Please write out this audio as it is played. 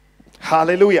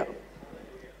Hallelujah.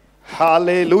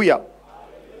 Hallelujah.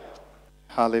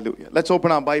 Hallelujah. Let's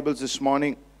open our Bibles this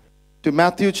morning to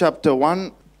Matthew chapter 1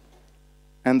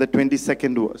 and the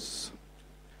 22nd verse.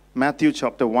 Matthew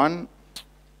chapter 1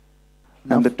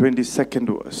 and the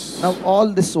 22nd verse. Now all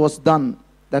this was done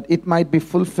that it might be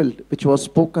fulfilled, which was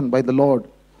spoken by the Lord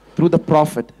through the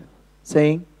prophet,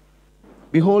 saying,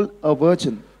 Behold, a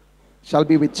virgin shall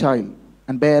be with child,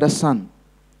 and bear a son,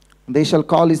 and they shall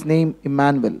call his name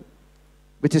Emmanuel,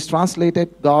 which is translated,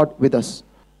 God with us.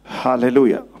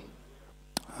 Hallelujah.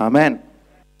 Amen.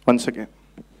 Once again.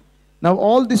 Now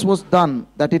all this was done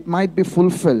that it might be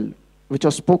fulfilled, which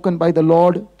was spoken by the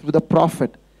Lord through the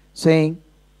prophet, saying,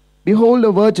 Behold,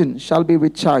 a virgin shall be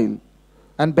with child,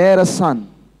 and bear a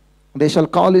son, and they shall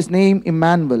call his name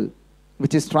Emmanuel,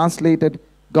 which is translated,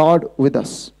 God with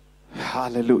us.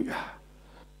 Hallelujah.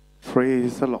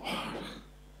 Praise the Lord.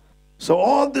 So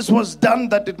all this was done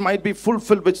that it might be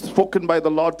fulfilled, which is spoken by the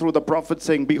Lord through the prophet,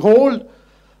 saying, Behold,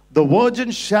 the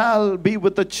virgin shall be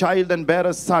with a child and bear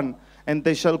a son, and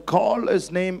they shall call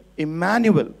his name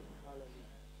Emmanuel,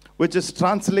 which is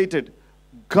translated,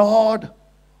 God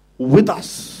with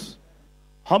us.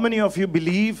 How many of you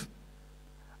believe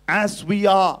as we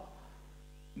are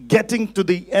getting to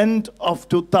the end of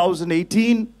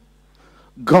 2018,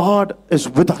 God is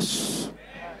with us?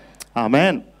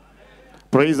 Amen.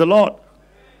 Praise the Lord.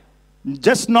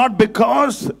 Just not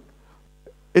because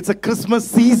it's a Christmas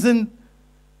season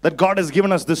that God has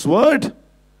given us this word.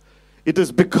 It is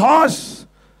because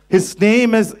his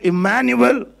name is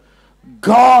Emmanuel,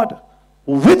 God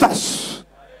with us.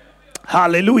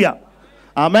 Hallelujah.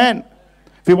 Amen.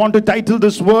 If you want to title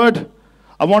this word,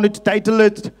 I want to title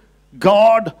it,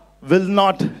 God will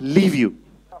not leave you.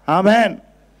 Amen.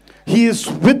 He is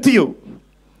with you.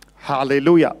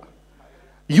 Hallelujah.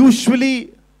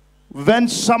 Usually, when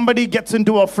somebody gets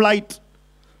into a flight,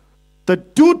 the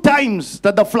two times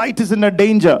that the flight is in a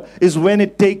danger is when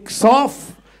it takes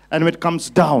off and when it comes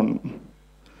down.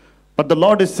 But the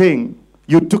Lord is saying,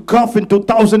 you took off in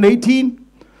 2018,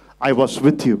 I was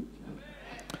with you.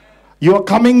 You are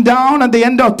coming down at the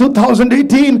end of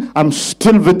 2018, I'm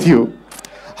still with you.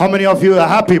 How many of you are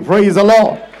happy? Praise the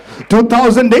Lord.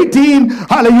 2018,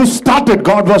 hallelujah, you started,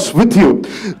 God was with you.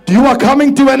 You are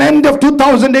coming to an end of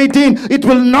 2018, it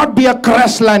will not be a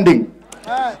crash landing.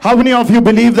 How many of you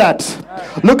believe that?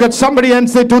 Look at somebody and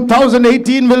say,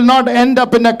 2018 will not end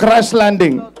up in a crash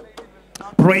landing.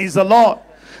 Praise the Lord.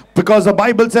 Because the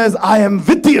Bible says, I am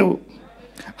with you.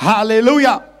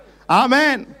 Hallelujah.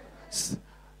 Amen.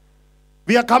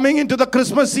 We are coming into the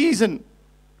Christmas season.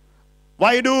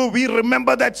 Why do we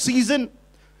remember that season?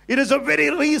 It is a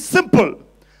very simple.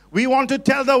 We want to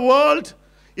tell the world,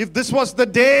 if this was the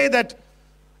day that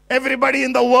everybody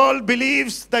in the world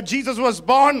believes that Jesus was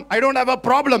born, I don't have a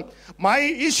problem. My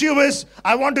issue is,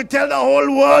 I want to tell the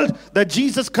whole world that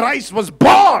Jesus Christ was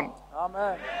born.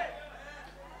 Amen.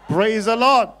 Praise the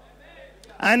Lord.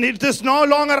 And it is no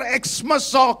longer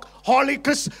Xmas or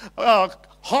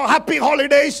happy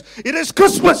holidays. It is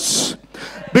Christmas.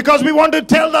 Because we want to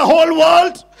tell the whole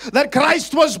world that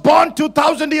Christ was born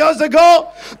 2,000 years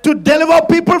ago to deliver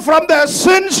people from their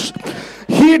sins.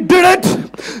 He did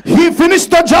it. He finished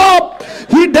the job.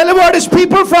 He delivered his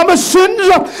people from his sins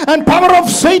and power of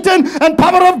Satan and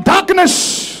power of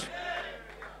darkness.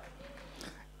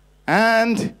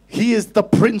 And he is the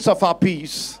Prince of our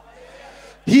peace.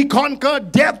 He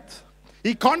conquered death.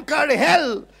 He conquered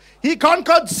hell. He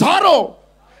conquered sorrow.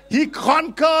 He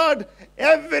conquered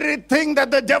everything that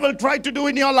the devil tried to do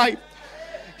in your life.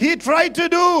 He tried to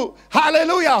do,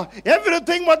 hallelujah,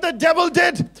 everything what the devil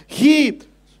did, he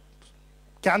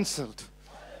cancelled.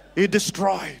 He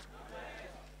destroyed.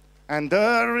 And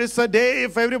there is a day,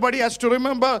 if everybody has to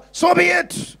remember, so be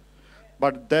it.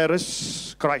 But there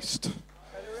is Christ.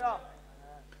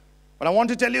 But I want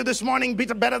to tell you this morning,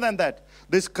 better than that.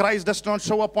 This Christ does not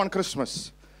show up on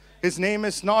Christmas. His name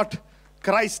is not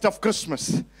Christ of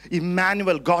Christmas.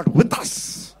 Emmanuel, God with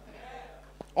us.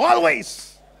 Always.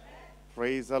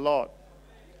 Praise the Lord.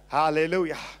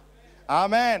 Hallelujah.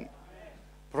 Amen.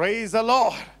 Praise the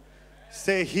Lord.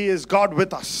 Say, He is God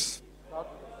with us.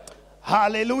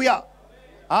 Hallelujah.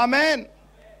 Amen.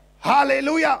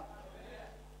 Hallelujah.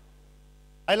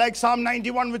 I like Psalm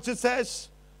 91, which it says,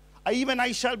 even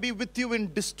I shall be with you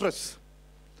in distress.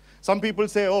 Some people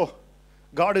say, oh,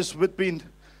 God is with me.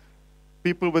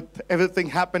 People with everything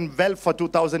happened well for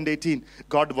 2018.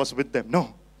 God was with them.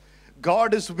 No.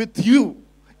 God is with you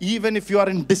even if you are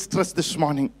in distress this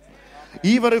morning.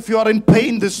 Even if you are in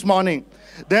pain this morning.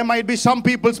 There might be some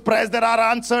people's prayers that are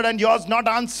answered and yours not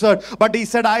answered. But he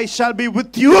said, I shall be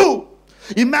with you.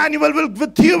 Emmanuel will be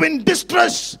with you in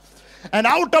distress. And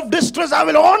out of distress, I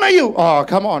will honor you. Oh,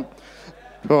 come on.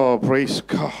 Oh, praise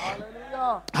God.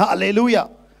 Hallelujah.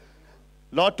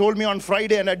 Lord told me on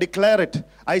Friday, and I declare it.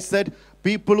 I said,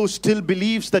 people who still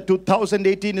believes that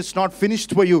 2018 is not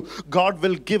finished for you, God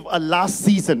will give a last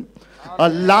season, a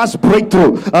last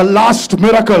breakthrough, a last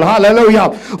miracle,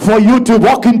 hallelujah, for you to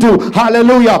walk into,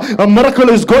 hallelujah. A miracle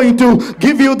is going to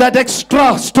give you that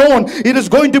extra stone. It is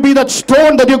going to be that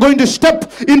stone that you're going to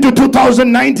step into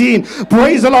 2019.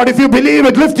 Praise the Lord. If you believe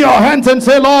it, lift your hands and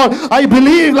say, Lord, I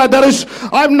believe that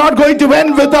I'm not going to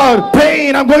end with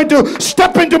pain. I'm going to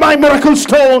step into my miracle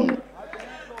stone.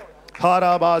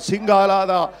 Haraba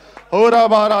Singalada,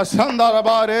 Orabara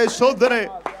Sandarabare Sodre.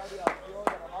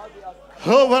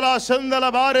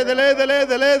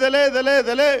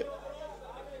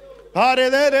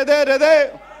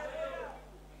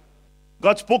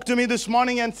 God's spoke to me this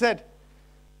morning and said,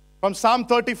 from Psalm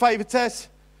 35, it says,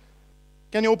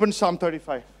 can you open Psalm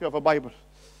 35? You have a Bible.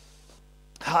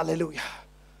 Hallelujah.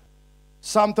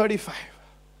 Psalm 35,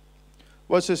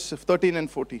 verses 13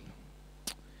 and 14.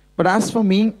 But as for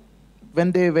me,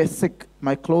 when they were sick,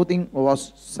 my clothing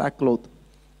was sackcloth.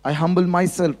 I humbled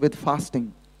myself with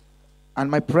fasting, and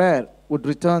my prayer would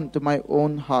return to my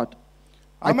own heart.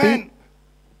 Amen.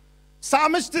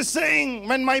 Psalmist is saying,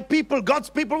 when my people, God's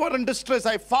people were in distress,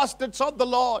 I fasted, sought the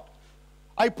Lord.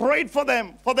 I prayed for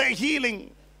them, for their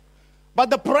healing. But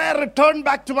the prayer returned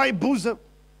back to my bosom.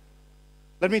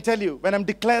 Let me tell you, when I'm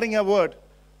declaring a word,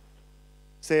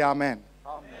 say amen.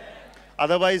 Amen.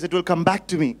 Otherwise, it will come back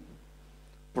to me.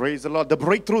 Praise the Lord. The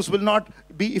breakthroughs will not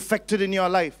be effected in your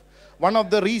life. One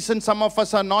of the reasons some of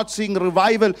us are not seeing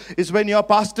revival is when your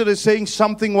pastor is saying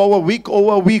something over week,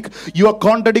 you are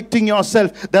contradicting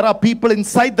yourself. There are people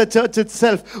inside the church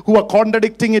itself who are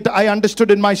contradicting it. I understood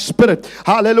in my spirit.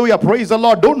 Hallelujah. Praise the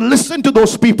Lord. Don't listen to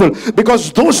those people,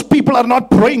 because those people are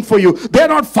not praying for you. They're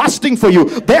not fasting for you.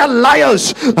 They are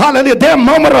liars. Hallelujah. They're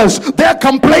murmurers. They're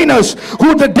complainers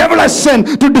who the devil has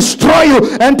sent to destroy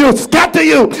you and to scatter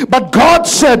you. But God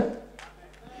said,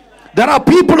 there are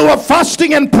people who are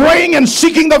fasting and praying and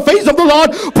seeking the face of the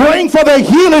Lord, praying for their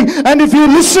healing. And if you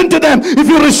listen to them, if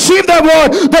you receive their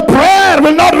word, the prayer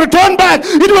will not return back.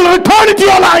 It will return into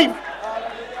your life.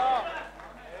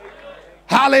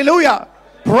 Hallelujah.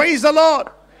 Praise the Lord.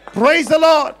 Praise the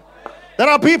Lord. There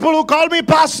are people who call me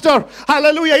pastor,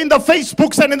 hallelujah, in the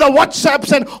Facebooks and in the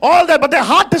WhatsApps and all that, but their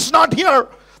heart is not here.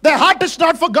 Their heart is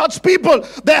not for God's people.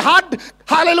 Their heart,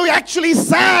 hallelujah, actually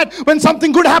sad when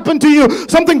something good happened to you.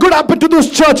 Something good happened to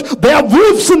this church. There are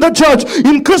wolves in the church.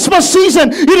 In Christmas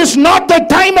season, it is not the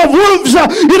time of wolves.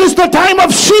 It is the time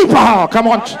of sheep. Oh, come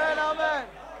on. Amen.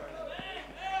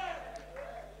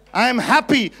 I am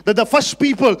happy that the first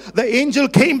people, the angel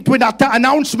came to an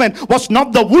announcement, was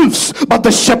not the wolves, but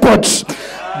the shepherds.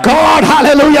 God,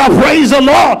 hallelujah, praise the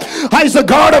Lord. I is the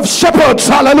God of shepherds,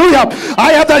 hallelujah.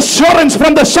 I have the assurance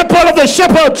from the shepherd of the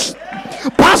shepherds,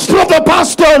 pastor of the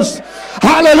pastors,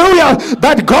 hallelujah,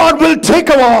 that God will take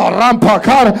over.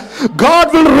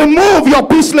 God will remove your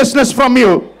peacelessness from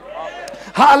you.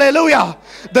 Hallelujah.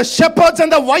 The shepherds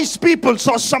and the wise people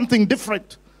saw something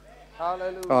different.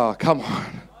 Hallelujah. Oh, come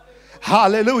on.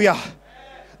 Hallelujah.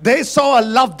 They saw a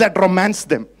love that romanced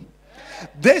them.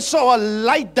 They saw a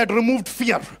light that removed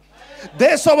fear.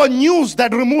 They saw a news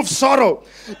that removed sorrow.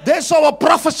 They saw a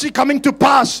prophecy coming to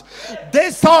pass. They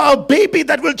saw a baby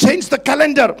that will change the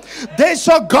calendar. They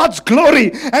saw God's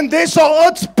glory, and they saw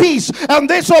earth's peace, and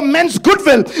they saw men's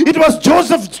goodwill. It was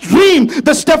Joseph's dream,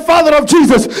 the stepfather of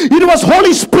Jesus. It was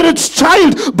Holy Spirit's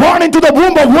child born into the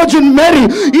womb of Virgin Mary.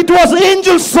 It was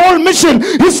angel's soul mission.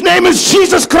 His name is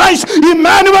Jesus Christ,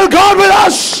 Emmanuel, God with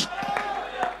us.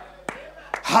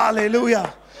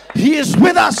 Hallelujah. He is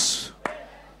with us.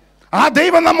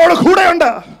 Devan nammodu kude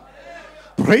undu.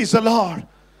 Praise the Lord.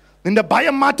 നിന്റെ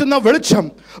ഭയം മാറ്റുന്ന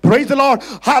വെളിച്ചം. Praise the Lord.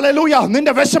 Hallelujah.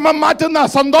 നിന്റെ വിഷമം മാറ്റുന്ന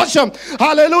സന്തോഷം.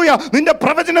 Hallelujah. നിന്റെ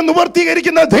പ്രവചനം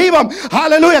നിവർത്തീകരിക്കുന്ന ദൈവം.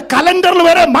 Hallelujah. കലണ്ടറിൽ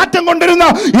വരെ മാറ്റം കൊണ്ടിരുന്ന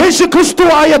യേശു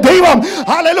ക്രിസ്തുവായ ദൈവം.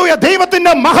 Hallelujah.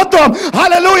 ദൈവത്തിന്റെ മഹത്വം.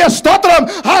 Hallelujah. സ്തോത്രം.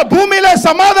 ഭൂമിയിലെ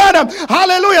സമാധാനം.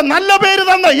 Hallelujah. നല്ല പേര്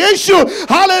തന്ന യേശു.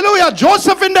 Hallelujah.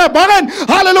 ജോസഫിന്റെ മകൻ.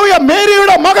 Hallelujah.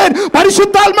 മേരിയുടെ മകൻ.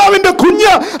 പരിശുദ്ധാത്മാവിന്റെ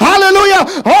കുഞ്ഞ്. Hallelujah.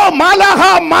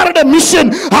 മാലാഖമാരുടെ മിഷൻ.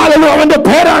 Hallelujah. അവന്റെ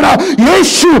പേരാണ്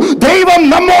യേശു. ദൈവം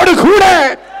നമ്മോട് കൂടെ.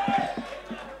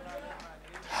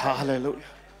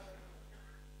 Hallelujah.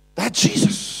 That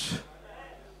Jesus,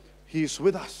 He is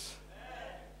with us.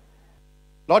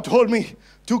 Lord told me,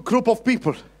 two group of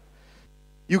people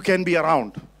you can be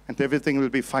around and everything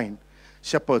will be fine.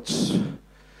 Shepherds,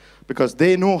 because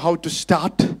they know how to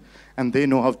start and they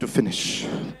know how to finish.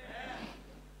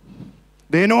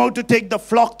 They know how to take the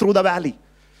flock through the valley.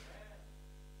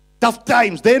 tough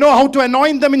times. They know how to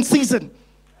anoint them in season.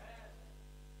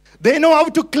 They know how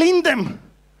to clean them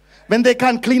when they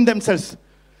can't clean themselves.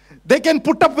 They can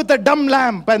put up with the dumb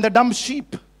lamb and the dumb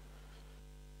sheep.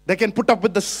 They can put up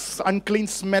with the unclean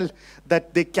smell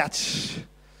that they catch.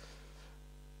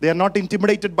 They are not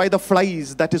intimidated by the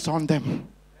flies that is on them.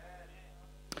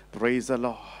 Praise the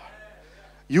Lord.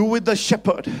 You with the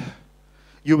shepherd,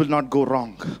 you will not go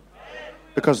wrong.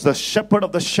 Because the shepherd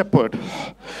of the shepherd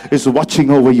is watching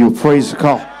over you. Praise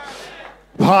God.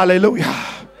 Hallelujah.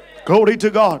 Glory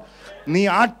to God. നീ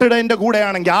ആട്ടിടന്റെ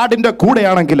കൂടെയാണെങ്കിൽ ആടിന്റെ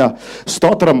കൂടെയാണെങ്കിൽ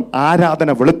സ്തോത്രം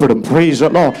ആരാധന വെളിപ്പെടും. Praise the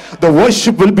Lord. The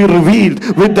worship will be revealed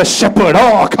with the shepherd.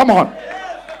 Oh, come on.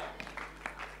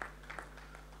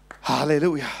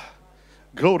 Hallelujah.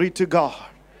 Glory to God.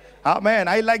 Amen.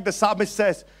 I like the psalmist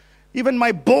says, even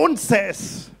my bone says,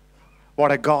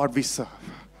 what a God we serve.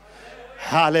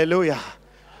 Hallelujah.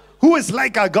 Who is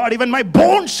like our God? Even my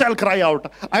bones shall cry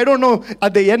out. I don't know,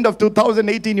 at the end of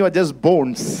 2018, you are just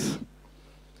bones.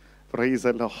 Praise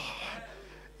the Lord.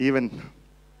 Even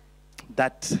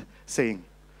that saying,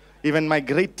 even my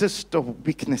greatest of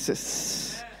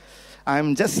weaknesses, I'm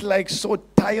just like so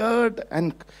tired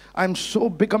and I'm so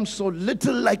become so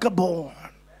little like a bone.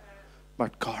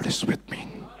 But God is with me.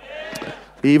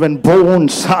 Even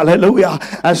bones, hallelujah,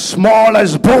 as small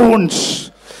as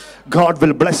bones, God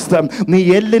will bless them. നീ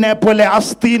എല്ലിനെ പോലെ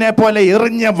അസ്ഥിനെ പോലെ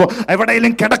എറിഞ്ഞ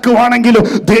എവിടെയെങ്കിലും കിടക്കുവാണെങ്കിലും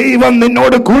ദൈവം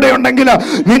നിന്നോട് കൂടെ ഉണ്ടെങ്കിൽ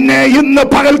നിന്നെ ഇന്ന്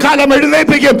പകൽക്കാലം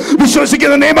എഴുന്നേൽപ്പിക്കും.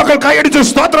 വിശ്വസിക്കുന്ന നിയമക്കൾ കൈയടിച്ച്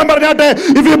സ്തോത്രം പറഞ്ഞാട്ടെ.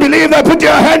 If you believe that, put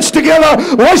your hands together.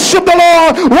 Worship the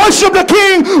Lord. Worship the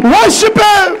King. Worship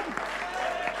Him.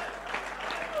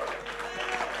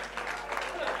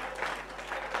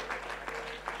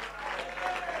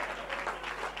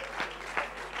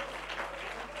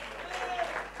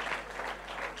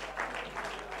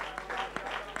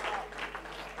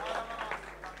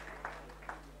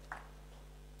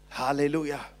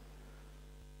 Hallelujah.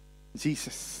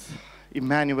 Jesus,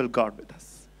 Emmanuel, God with us.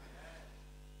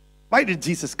 Why did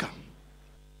Jesus come?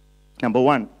 Number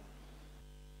one,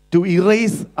 to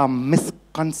erase a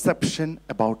misconception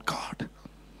about God.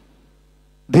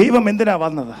 ദൈവം എന്തിനാ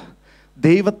വന്നത്?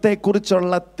 ദൈവത്തെ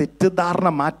കുറിച്ചുള്ള തെറ്റിദ്ധാരണ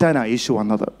മാറ്റാനാ യേശു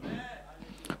വന്നത്.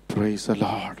 Praise the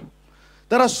Lord.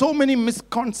 There are so many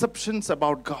misconceptions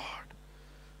about God.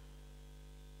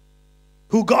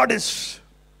 Who God is.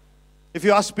 If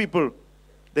you ask people,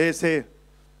 they say,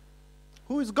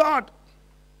 who is God?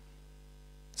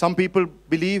 Some people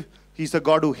believe He's a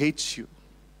God who hates you.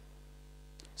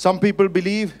 Some people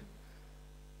believe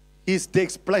He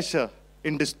takes pleasure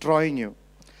in destroying you.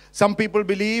 Some people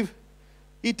believe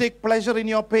He takes pleasure in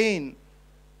your pain.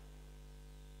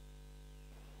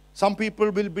 Some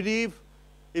people will believe,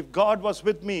 if God was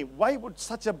with me, why would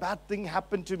such a bad thing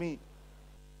happen to me?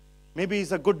 Maybe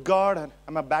He's a good God and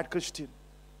I'm a bad Christian.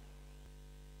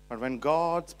 But when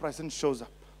God's presence shows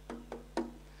up,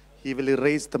 He will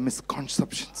erase the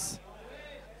misconceptions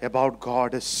about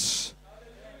God is.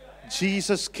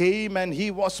 Jesus came and He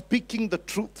was speaking the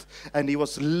truth and He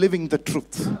was living the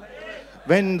truth.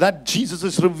 When that Jesus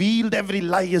is revealed, every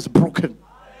lie is broken.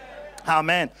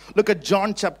 Amen. Look at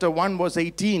John chapter 1 verse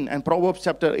 18 and Proverbs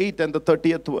chapter 8 and the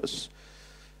 30th verse.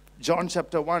 John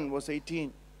chapter 1 verse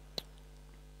 18.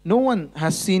 No one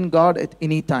has seen God at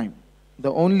any time.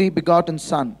 The only begotten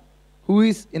Son, who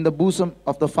is in the bosom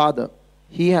of the Father,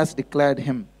 He has declared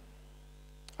Him.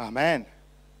 Amen.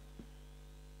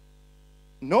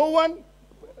 No one,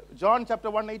 John chapter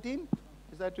 1:18,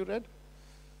 is that you read?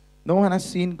 No one has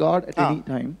seen God at any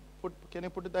time. Can you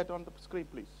put that on the screen,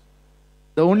 please?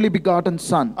 The only begotten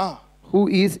Son, who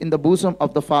is in the bosom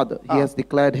of the Father, He has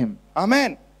declared Him.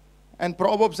 Amen. And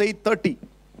Proverbs 8:30.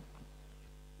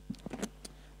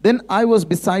 Then I was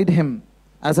beside Him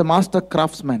as a master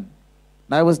craftsman,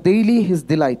 and I was daily His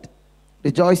delight,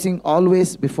 rejoicing always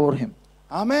before Him.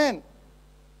 Amen.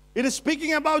 It is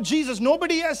speaking about Jesus.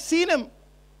 Nobody has seen Him.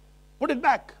 Put it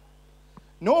back.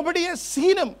 Nobody has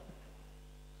seen Him.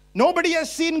 Nobody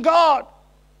has seen God.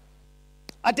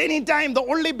 At any time, the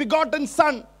only begotten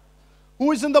Son,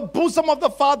 who is in the bosom of the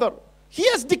Father, He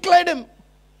has declared Him.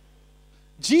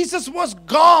 Jesus was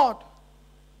God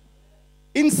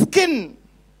in skin.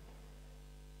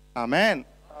 Amen.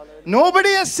 Hallelujah. Nobody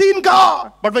has seen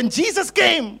God. But when Jesus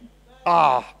came,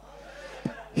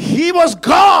 He was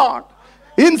God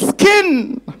in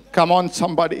skin. Come on,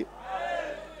 somebody.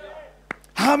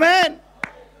 Amen.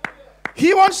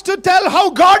 He wants to tell how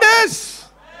God is,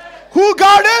 who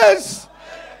God is,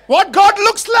 what God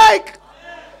looks like.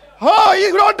 Oh, you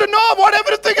want to know what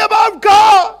everything about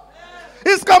God.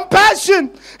 His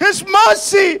compassion, His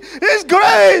mercy, His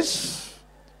grace.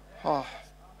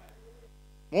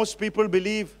 Most people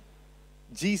believe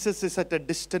Jesus is at a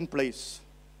distant place.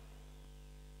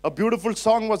 A beautiful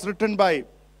song was written by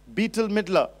Beetle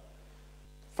Midler.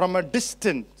 From a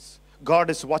distance, God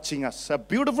is watching us. A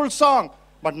beautiful song,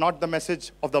 but not the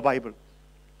message of the Bible.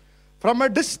 From a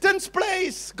distant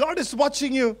place, God is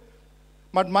watching you.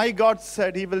 But my God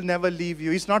said He will never leave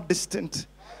you. He's not distant.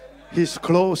 He's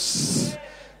close.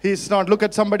 He's not. Look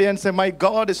at somebody and say, my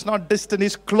God is not distant.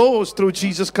 He's close through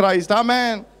Jesus Christ.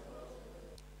 Amen.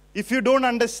 If you don't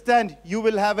understand, you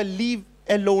will have a leave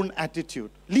alone attitude.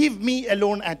 Leave me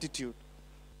alone attitude.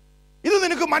 ഇത്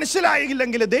നിനക്ക്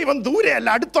മനസ്സിലായില്ലെങ്കിൽ ദൈവം ദൂരെയല്ല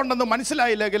അടുത്തുണ്ടെന്ന്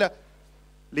മനസ്സിലായില്ലെങ്കിൽ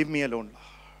leave me alone.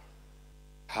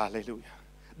 Hallelujah.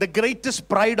 The greatest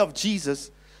pride of Jesus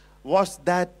was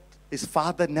that his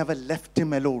father never left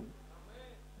him alone.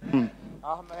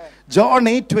 Amen. John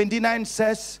 8:29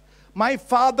 says, my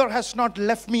father has not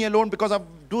left me alone because I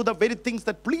do the very things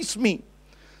that please me.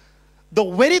 The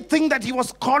very thing that he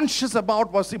was conscious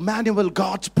about was Emmanuel,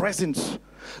 God's presence.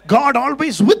 God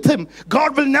always with him.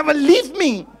 God will never leave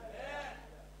me.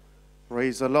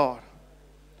 Praise the Lord.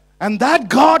 And that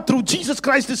God through Jesus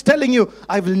Christ is telling you,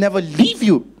 I will never leave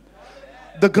you.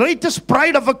 The greatest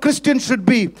pride of a Christian should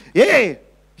be, hey,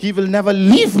 He will never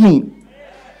leave me.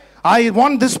 I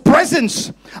want this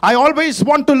presence. I always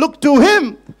want to look to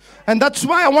Him. And that's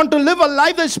why I want to live a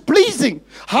life that's pleasing.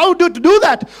 How to do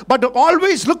that? But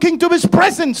always looking to His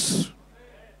presence.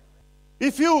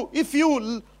 If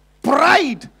you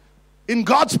pride in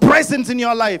God's presence in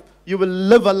your life, you will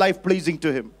live a life pleasing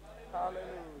to Him.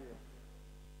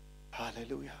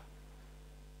 Hallelujah.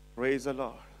 Praise the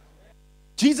Lord.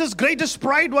 Jesus' greatest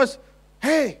pride was,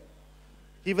 hey,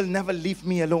 He will never leave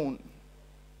me alone.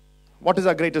 What is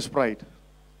our greatest pride?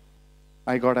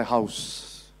 I got a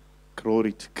house.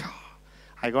 Glory to God.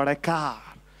 I got a car.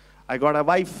 I got a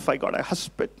wife. I got a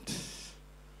husband.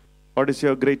 What is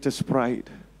your greatest pride?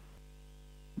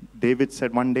 David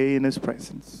said one day in His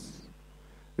presence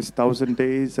is 1,000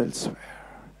 days elsewhere.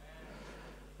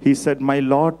 He said, my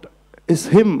Lord is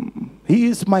Him. He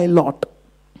is my Lord.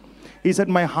 He said,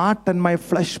 my heart and my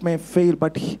flesh may fail,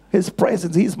 but His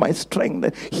presence, He is my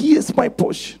strength. He is my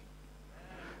portion.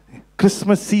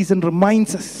 Christmas season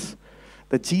reminds us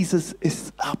that Jesus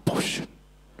is our portion.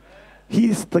 He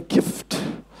is the gift.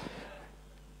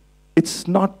 It's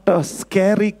not a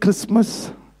scary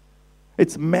Christmas.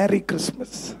 It's Merry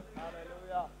Christmas.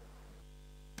 Hallelujah.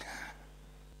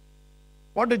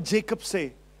 What did Jacob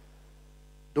say?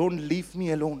 Don't leave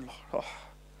me alone, Lord. Oh.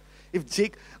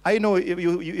 I know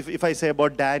if I say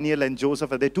about Daniel and Joseph,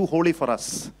 they're too holy for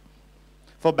us.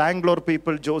 For Bangalore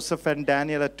people, Joseph and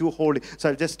Daniel are too holy. So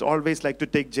I'll just always like to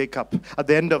take Jacob. At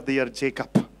the end of the year,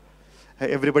 Jacob.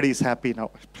 Everybody is happy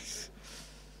now.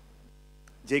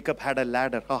 Jacob had a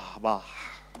ladder. Oh, wow.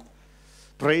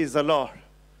 Praise the Lord.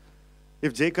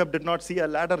 If Jacob did not see a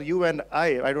ladder, you and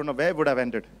I don't know where would have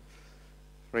ended.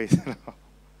 Praise the Lord.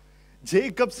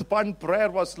 Jacob's one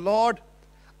prayer was, Lord,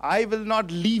 I will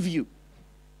not leave you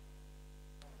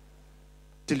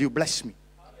till you bless me.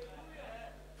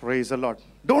 Praise the Lord.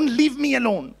 Don't leave me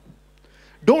alone.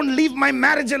 Don't leave my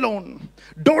marriage alone.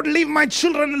 Don't leave my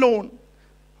children alone.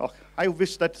 Oh, I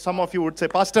wish that some of you would say,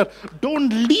 Pastor, don't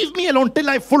leave me alone till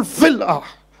I fulfill. Oh.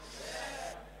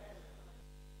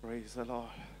 Praise the Lord.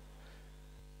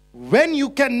 When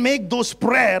you can make those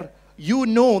prayers, you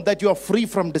know that you are free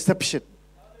from deception.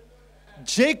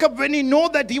 Jacob, when he know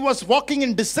that he was walking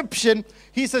in deception,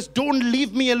 he says, don't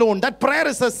leave me alone. That prayer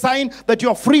is a sign that you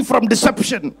are free from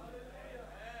deception.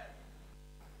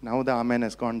 Now the amen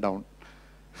has gone down.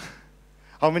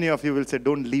 How many of you will say,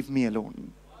 don't leave me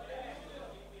alone?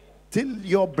 Till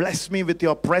you bless me with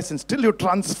your presence, till you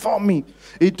transform me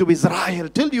into Israel,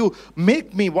 till you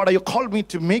make me what you called me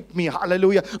to make me,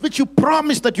 hallelujah, which you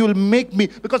promised that you will make me,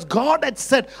 because God had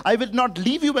said, I will not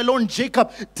leave you alone,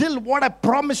 Jacob, till what I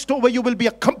promised over you will be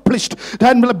accomplished,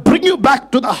 and will bring you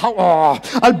back to the house. Oh,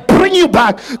 I'll bring you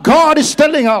back. God is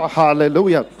telling, oh,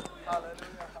 hallelujah.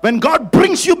 When God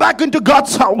brings you back into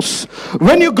God's house,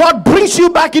 when God brings you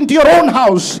back into your own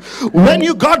house, when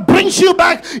God brings you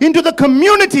back into the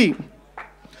community,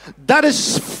 that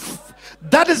is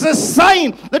a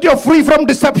sign that you're free from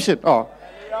deception. Oh,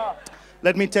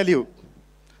 let me tell you,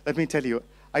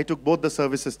 I took both the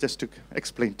services just to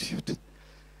explain to you. You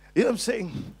know what I'm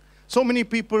saying? So many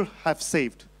people have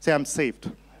saved. Say, I'm saved.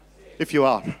 If you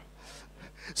are.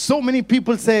 So many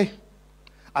people say,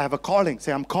 I have a calling.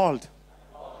 Say, I'm called.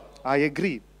 I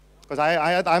agree. Because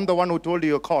I'm the one who told you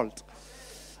you're called.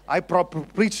 I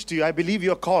preached to you. I believe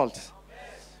you're called.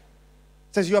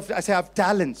 Says you have. I say I have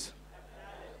talents.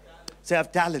 Say I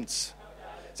have talents.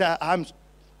 Say I'm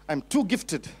too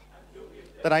gifted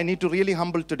that I need to really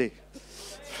humble today.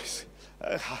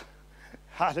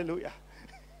 Hallelujah.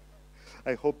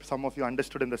 I hope some of you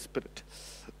understood in the spirit.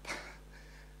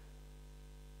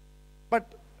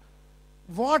 But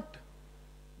what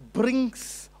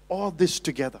brings all this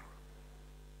together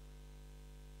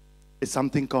is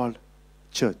something called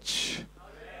church.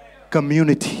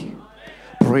 Community.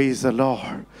 Praise the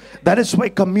Lord. That is why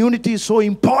community is so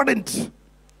important.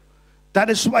 That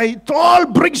is why it all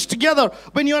brings together.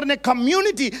 When you are in a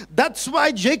community, that's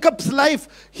why Jacob's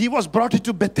life, he was brought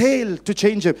into Bethel to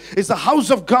change him. It's the house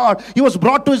of God. He was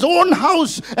brought to his own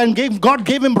house and God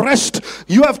gave him rest.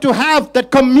 You have to have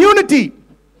that community.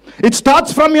 It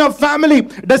starts from your family.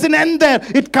 It doesn't end there.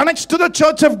 It connects to the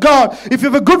church of God. If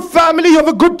you have a good family, you have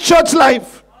a good church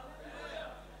life.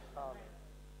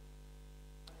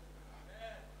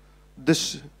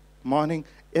 This morning,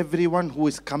 everyone who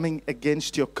is coming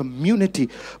against your community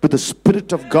with the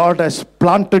Spirit of God has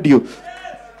planted you,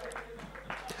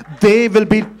 they will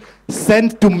be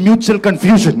sent to mutual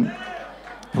confusion.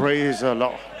 Praise the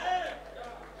Lord.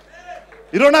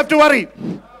 You don't have to worry.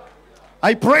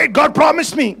 I prayed, God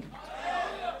promised me.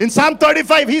 In Psalm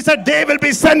 35, he said they will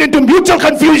be sent into mutual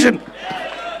confusion.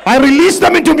 I release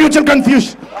them into mutual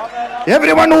confusion.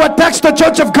 Everyone who attacks the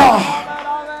church of God.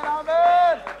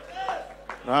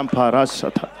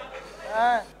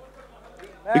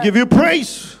 We give you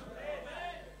praise.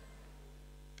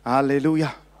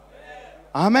 Hallelujah.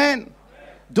 Amen.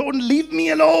 Don't leave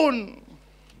me alone.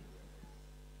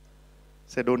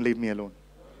 Say, don't leave me alone.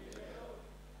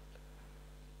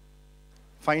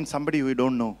 Find somebody who you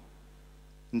don't know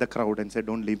in the crowd and say,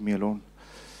 don't leave me alone.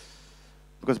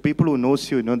 Because people who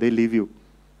knows you, they leave you.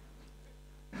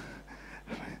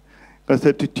 Because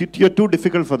you're too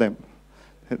difficult for them.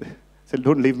 Say,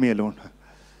 don't leave me alone.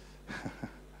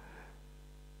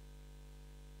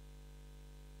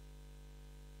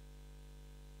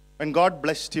 When God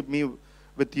blessed me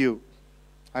with you,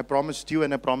 I promised you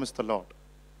and I promised the Lord,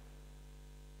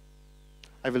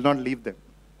 I will not leave them.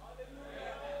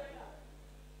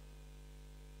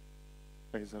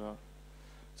 Praise the Lord.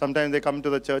 Sometimes they come to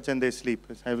the church and they sleep.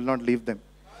 I will not leave them.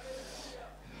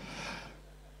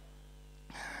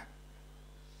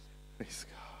 Praise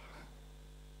God.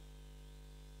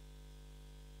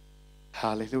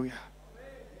 Hallelujah.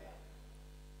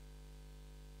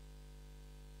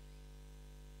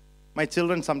 My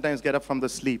children sometimes get up from the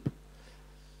sleep.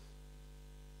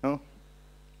 No?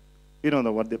 You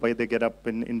know why they get up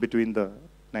in between the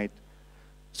night.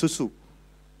 Susu.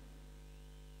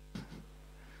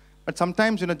 But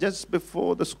sometimes, just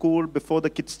before the school, before the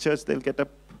kids' church, they'll get up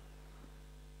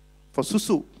for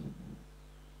susu.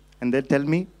 And they'll tell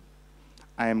me,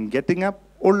 I am getting up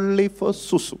only for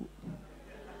susu.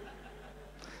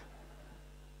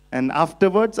 And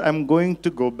afterwards, I'm going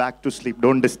to go back to sleep.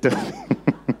 Don't disturb me.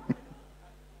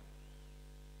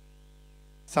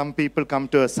 Some people come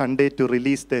to a Sunday to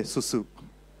release their susu.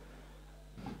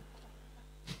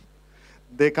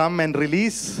 They come and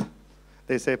release.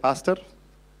 They say, Pastor,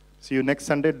 see you next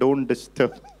Sunday, don't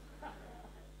disturb.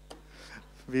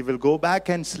 We will go back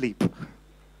and sleep.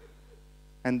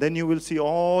 And then you will see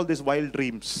all these wild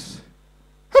dreams.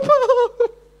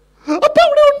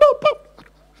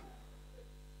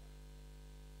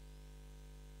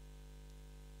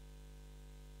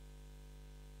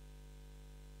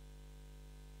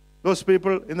 Those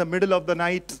people in the middle of the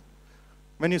night,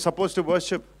 when you're supposed to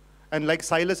worship, and like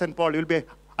Silas and Paul, you'll be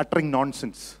uttering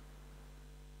nonsense.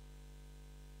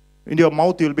 In your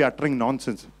mouth, you'll be uttering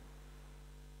nonsense.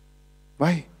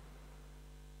 Why?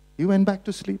 You went back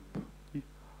to sleep.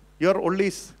 Your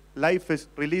only life is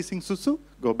releasing susu,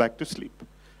 go back to sleep.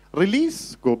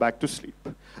 Release, go back to sleep.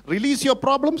 Release your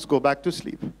problems, go back to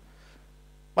sleep.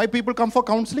 Why people come for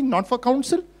counseling, not for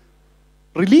counsel?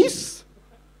 Release.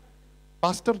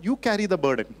 Pastor, you carry the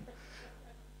burden.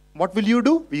 What will you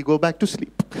do? We go back to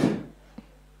sleep.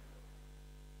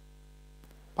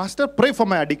 Pastor, pray for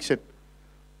my addiction.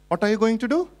 What are you going to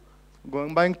do?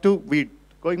 Going back to weed.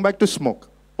 Going back to smoke.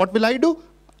 What will I do?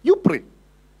 You pray.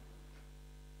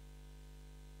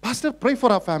 Pastor, pray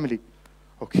for our family.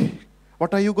 Okay.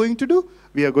 What are you going to do?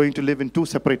 We are going to live in 2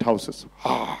 separate houses.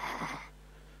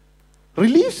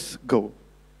 Release, go.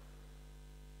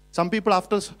 Some people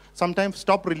sometimes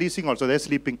stop releasing also. They're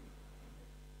sleeping.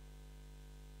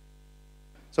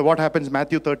 So what happens?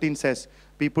 Matthew 13 says,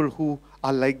 people who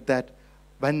are like that,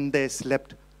 when they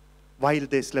slept, while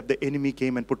they slept, the enemy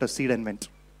came and put a seed and went.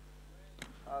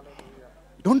 Hallelujah.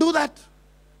 Don't do that.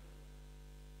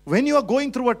 When you are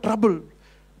going through a trouble,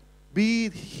 be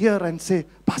here and say,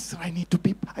 Pastor, I need to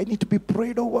be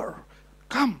prayed over.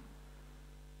 Come.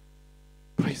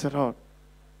 Praise the Lord.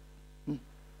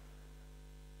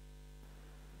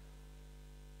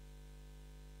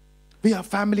 Our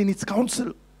family needs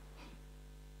counsel.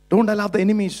 Don't allow the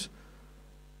enemies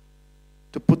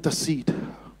to put the seed.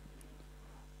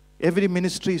 Every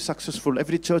ministry is successful.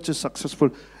 Every church is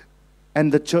successful.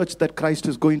 And the church that Christ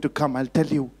is going to come, I'll tell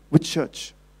you which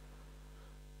church.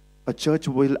 A church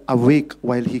will awake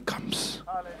while he comes.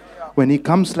 Hallelujah. When he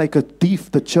comes like a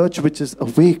thief, the church which is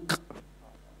awake.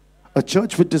 A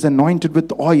church which is anointed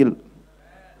with oil.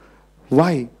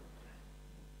 Why?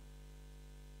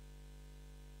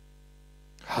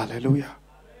 Hallelujah.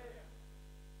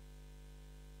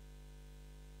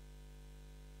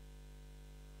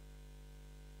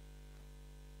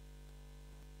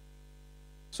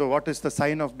 So what is the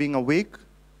sign of being awake?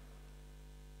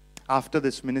 After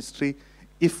this ministry,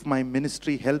 if my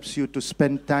ministry helps you to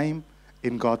spend time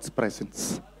in God's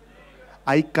presence,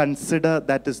 I consider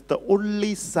that is the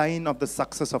only sign of the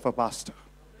success of a pastor.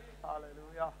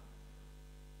 Hallelujah.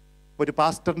 ഒരു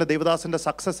പാസ്റ്ററിന്റെ ദേവദാസന്റെ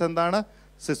success എന്താണ്?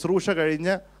 ശുശ്രൂഷ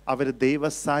കഴിഞ്ഞ് അവർ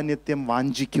ദൈവസാന്നിധ്യം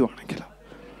വാഞ്ചിക്കുകയാണെങ്കിൽ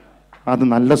അത്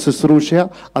നല്ല ശുശ്രൂഷയാ,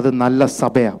 അത് നല്ല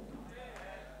സഭയാ.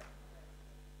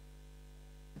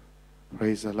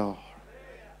 Praise the Lord.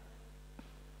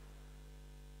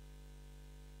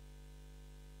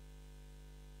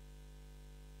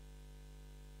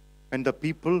 And the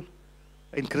people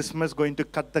in Christmas going to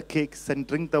cut the cakes and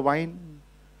drink the wine,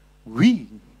 we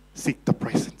seek the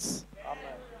presence.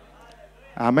 Amen.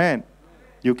 Amen.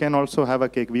 You can also have a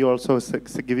cake. We also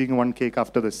giving one cake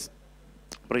after this.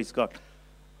 Praise God.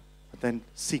 But then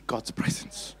seek God's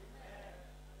presence.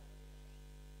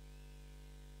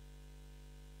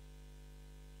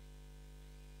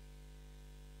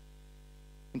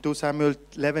 In 2 Samuel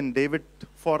 11, David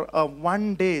for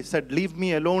one day said, leave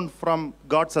me alone from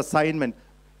God's assignment.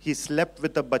 He slept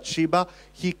with a Bathsheba.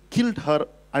 He killed her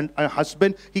and her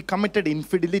husband. He committed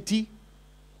infidelity.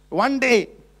 One day,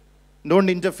 don't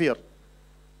interfere.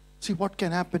 See what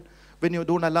can happen when you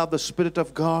don't allow the Spirit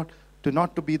of God to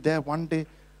not to be there one day.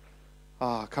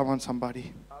 Come on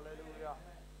somebody. Hallelujah.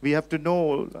 We have to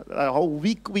know how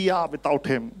weak we are without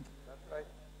Him.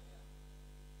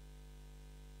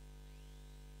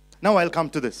 Now I'll come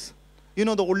to this. You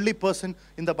know the only person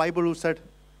in the Bible who said,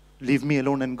 leave me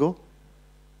alone and go?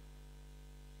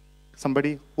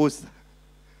 Somebody who's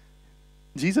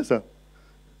Jesus, sir.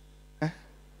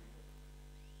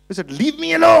 He said, leave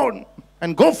me alone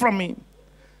and go from me.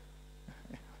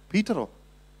 Petra.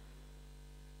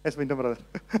 Yes, my brother.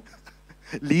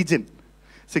 Legion.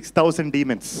 6,000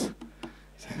 demons.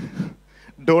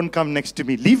 Don't come next to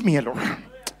me. Leave me alone.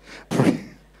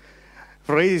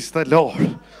 Praise the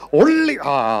Lord. Only,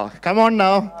 come on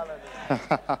now.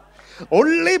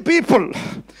 Only people,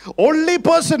 only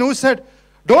person who said,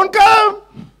 don't come,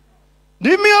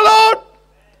 leave me alone.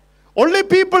 Only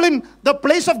people in the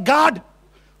place of God,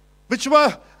 which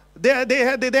were, they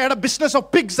had a business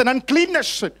of pigs and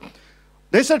uncleanness.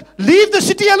 They said, leave the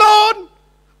city alone.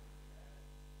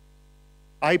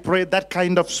 I pray that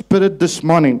kind of spirit this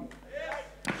morning.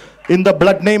 In the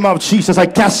blood name of Jesus, I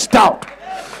cast out.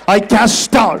 I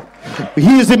cast out.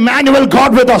 He is Emmanuel,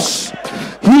 God with us.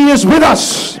 He is with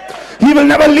us. He will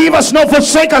never leave us nor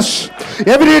forsake us.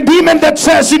 Every demon that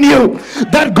says in you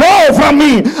that go from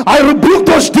me, I rebuke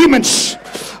those demons.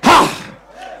 Ha!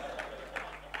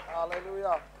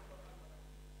 Hallelujah.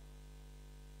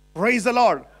 Praise the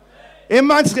Lord.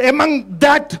 Among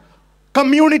that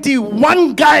community,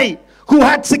 one guy who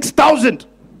had 6,000.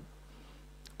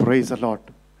 Praise the Lord.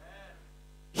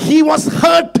 He was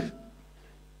hurt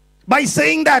by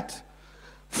saying that.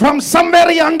 From somewhere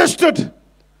he understood,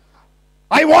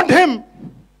 I want him.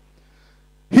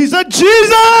 He said, Jesus!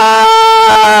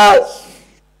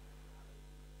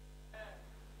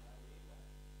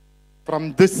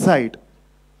 From this side,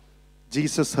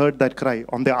 Jesus heard that cry.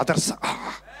 On the other side,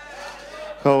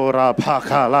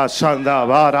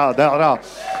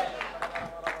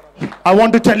 I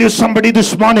want to tell you somebody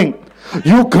this morning.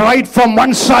 You cried from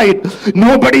one side,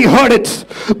 nobody heard it,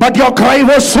 but your cry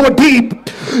was so deep.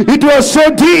 It was so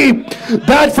deep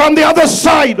that from the other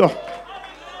side,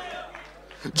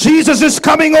 Jesus is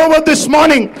coming over this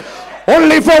morning.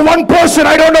 Only for one person,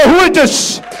 I don't know who it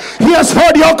is. He has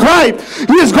heard your cry.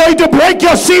 He is going to break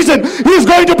your season. He is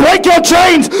going to break your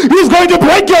chains. He is going to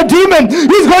break your demon.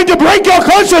 He is going to break your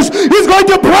curses. He is going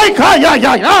to break.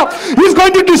 He is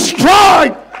going to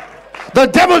destroy the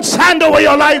devil's hand over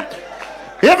your life.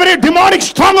 Every demonic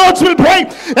strongholds will break.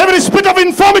 Every spirit of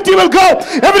infirmity will go.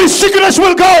 Every sickness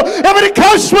will go. Every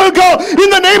curse will go. In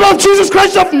the name of Jesus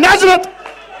Christ of Nazareth.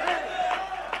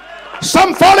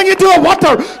 Some falling into the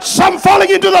water. Some falling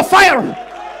into the fire.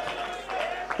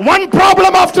 One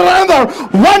problem after another.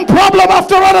 One problem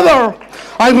after another.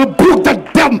 I rebuke the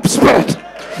damp spirit.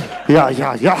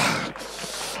 Yeah.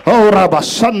 Oh,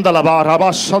 Rabasandala,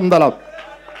 Rabasandala.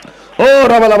 Oh,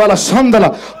 Rabalabala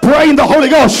Sandala. Pray in the Holy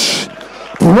Ghost.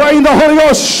 Pray in the Holy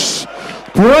Ghost.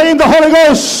 Pray in the Holy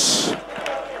Ghost.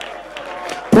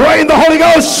 Pray in the Holy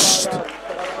Ghost.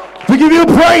 We give you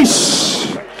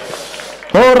praise.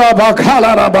 Oh,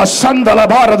 Rabakala, Rabasandala,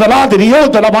 Baradaladi,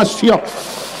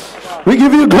 Yodalamashia. We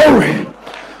give you glory.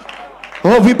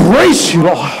 Oh, we praise you,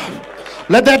 Lord.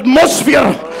 Let the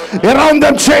atmosphere around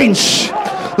them change.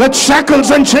 Let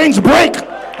shackles and chains break.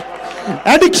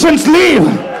 Addictions leave.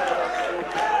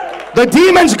 The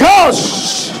demons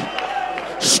goes.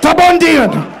 Stubborn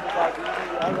demon.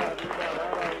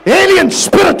 Alien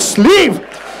spirits leave.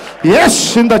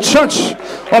 Yes, in the church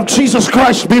of Jesus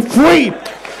Christ, be free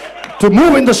to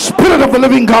move in the spirit of the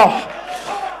living God.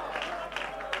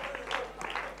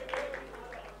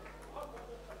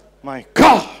 My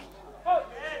God,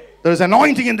 there is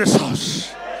anointing in this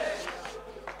house.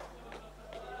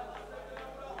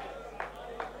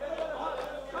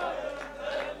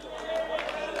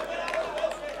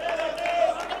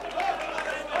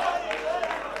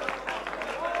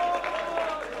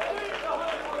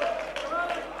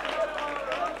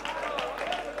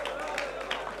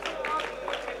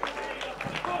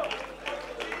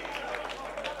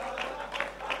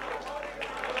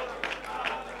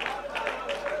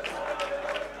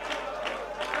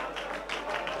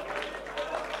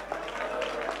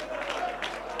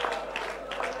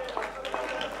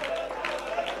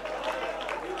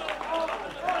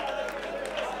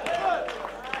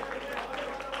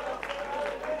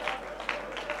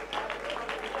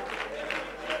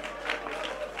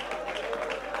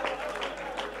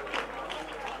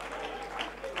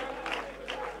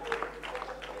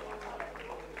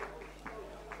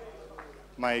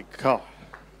 My God.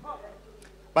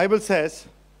 Bible says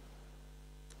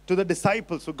to the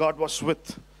disciples who God was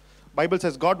with, Bible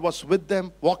says God was with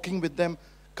them, walking with them,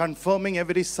 confirming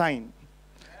every sign.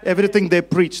 Everything they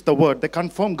preached, the word. They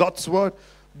confirm God's word,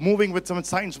 moving with some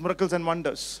signs, miracles and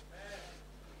wonders.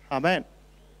 Amen.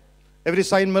 Every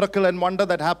sign, miracle and wonder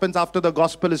that happens after the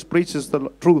gospel is preached is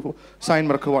the true sign,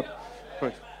 miracle, what?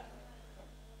 Right.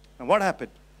 And what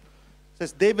happened? It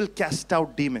says they will cast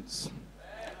out demons.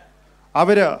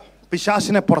 അവര്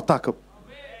പിശാചിനെ പുറത്താക്കും.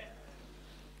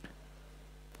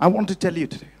 I want to tell you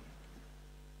today,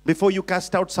 before you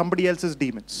cast out somebody else's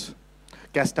demons,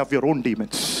 cast out your own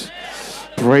demons.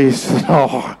 Praise the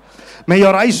Lord. May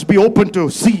your eyes be open to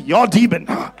see your demon.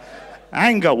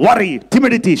 Anger, worry,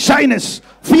 timidity, shyness,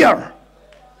 fear.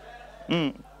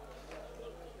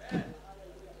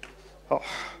 Oh.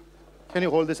 Can you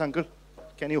hold this, uncle?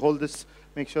 Can you hold this?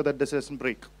 Make sure that this doesn't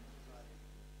break.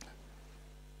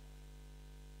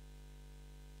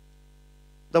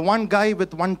 The one guy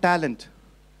with one talent,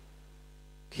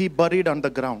 he buried on the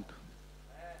ground.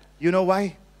 You know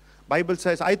why? Bible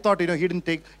says, I thought, he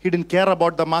didn't care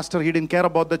about the master, he didn't care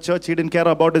about the church, he didn't care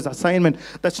about his assignment.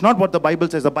 That's not what the Bible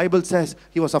says. The Bible says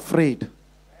he was afraid.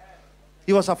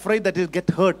 He was afraid that he'll get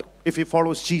hurt if he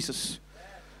follows Jesus.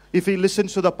 If he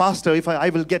listens to the pastor, if I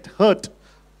will get hurt.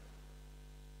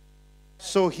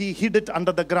 So he hid it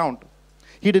under the ground.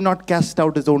 He did not cast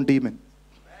out his own demon.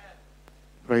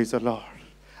 Praise the Lord.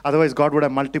 Otherwise, God would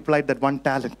have multiplied that one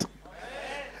talent.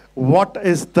 What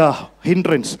is the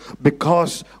hindrance?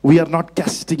 Because we are not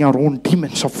casting our own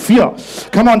demons of fear.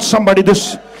 Come on, somebody,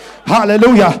 this.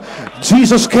 Hallelujah.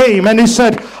 Jesus came and he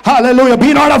said, hallelujah,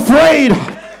 be not afraid.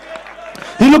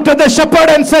 He looked at the shepherd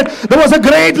and said, there was a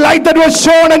great light that was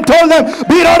shown and told them,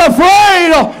 be not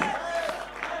afraid.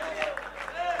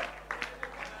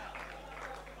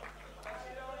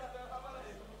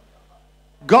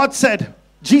 God said,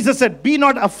 Jesus said, be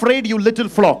not afraid, you little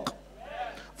flock.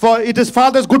 For it is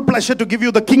Father's good pleasure to give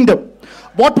you the kingdom.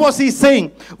 What was he saying?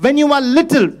 When you are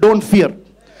little, don't fear.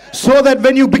 So that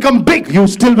when you become big, you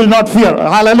still will not fear.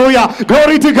 Hallelujah.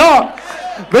 Glory to God.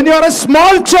 When you are a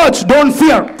small church, don't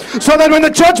fear. So that when the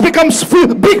church becomes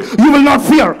big, you will not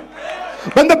fear.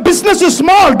 When the business is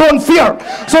small, don't fear.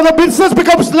 So the business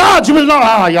becomes large, you will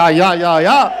not.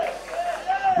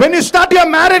 When you start your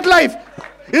married life,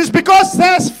 it's because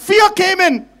there's fear came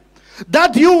in.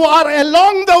 That you are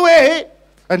along the way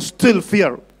and still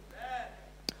fear.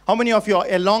 How many of you are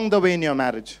along the way in your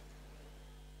marriage?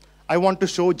 I want to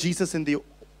show Jesus in the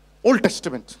Old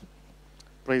Testament.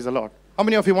 Praise the Lord. How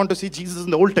many of you want to see Jesus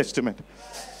in the Old Testament?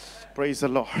 Praise the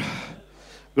Lord.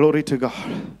 Glory to God.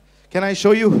 Can I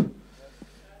show you?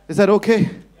 Is that okay?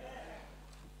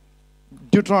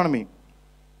 Deuteronomy.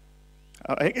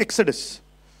 Exodus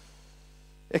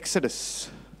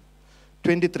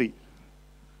 23.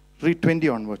 Read 20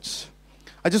 onwards.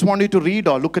 I just want you to read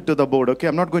or look at the board, okay?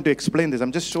 I'm not going to explain this.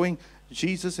 I'm just showing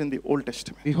Jesus in the Old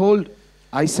Testament. Behold,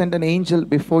 I send an angel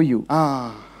before you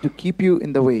to keep you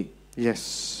in the way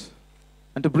Yes.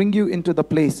 and to bring you into the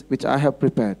place which I have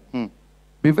prepared. Hmm.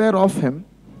 Beware of him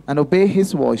and obey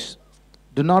his voice.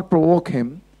 Do not provoke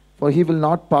him, for he will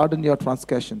not pardon your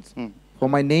transgressions. For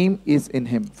my name is in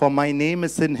him. For my name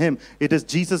is in him. It is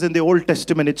Jesus in the Old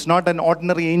Testament. It's not an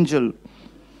ordinary angel.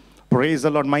 Praise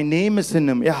the Lord. My name is in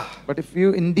him. Yeah. But if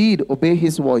you indeed obey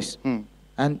his voice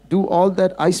and do all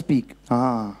that I speak,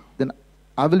 then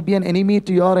I will be an enemy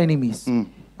to your enemies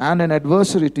and an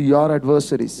adversary to your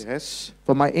adversaries. Yes.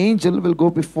 For my angel will go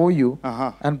before you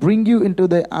and bring you into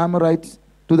the Amorites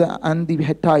and the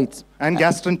Hittites And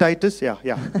gastroenteritis.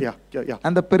 Yeah.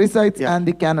 and the Perizzites Yeah. and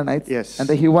the Canaanites Yes. and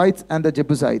the Hivites and the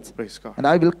Jebusites. Praise God. And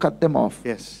I will cut them off.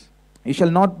 Yes. You shall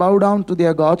not bow down to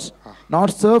their gods, nor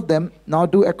serve them, nor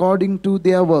do according to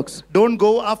their works. Don't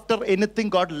go after anything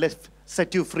God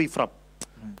set you free from.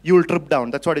 You will trip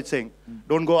down. That's what it's saying.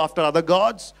 Don't go after other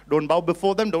gods. Don't bow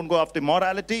before them. Don't go after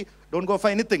immorality. Don't go for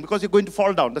anything because you're going to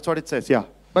fall down. That's what it says. Yeah.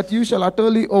 But you shall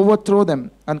utterly overthrow them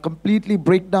and completely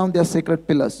break down their sacred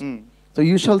pillars. So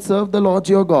you shall serve the Lord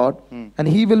your God, and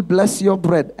he will bless your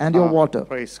bread and your water.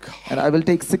 Praise God. And I will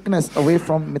take sickness away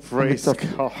from midst Praise of you.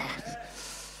 God.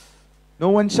 No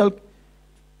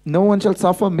one shall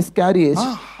suffer miscarriage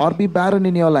or be barren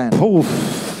in your land.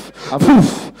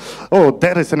 Oh,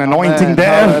 there is an anointing Amen.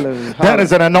 there. Hallelujah. There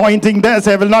is an anointing there.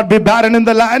 Say, I will not be barren in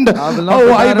the land. I will not Oh,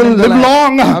 be I barren will in the live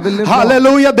land. long. I will live long.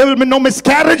 Hallelujah. There will be no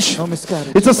miscarriage. No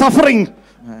miscarriage. It's a suffering.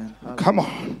 Amen. Come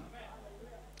on.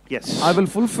 Yes. I will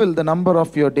fulfill the number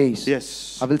of your days.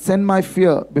 Yes. I will send my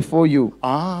fear before you.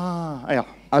 Yeah.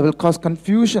 I will cause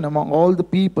confusion among all the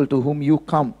people to whom you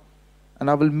come. And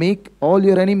I will make all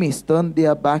your enemies turn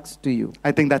their backs to you.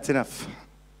 I think that's enough.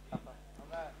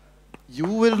 You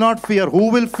will not fear.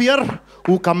 Who will fear?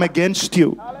 Who come against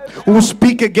you, who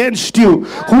speak against you,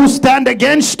 who stand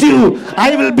against you.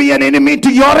 I will be an enemy to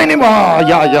your enemy.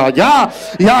 Yeah.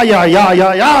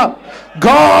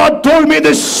 God told me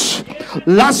this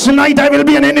last night. I will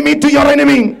be an enemy to your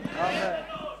enemy.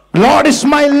 Lord is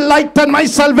my light and my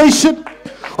salvation.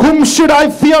 Whom should I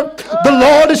fear? The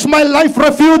Lord is my life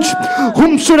refuge.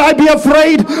 Whom should I be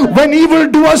afraid? When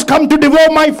evildoers come to devour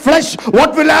my flesh,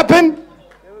 what will happen?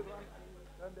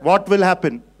 What will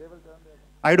happen?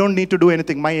 I don't need to do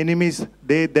anything. My enemies,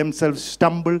 they themselves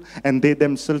stumble and they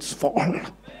themselves fall.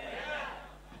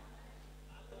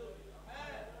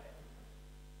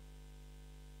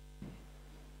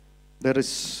 There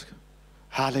is,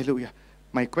 hallelujah.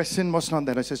 My question was not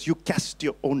that. I says, you cast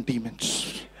your own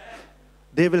demons.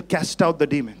 They will cast out the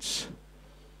demons.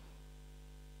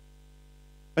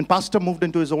 When pastor moved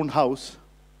into his own house,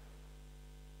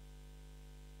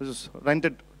 this is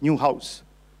rented new house,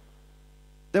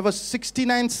 there were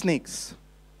 69 snakes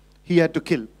he had to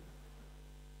kill.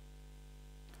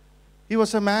 He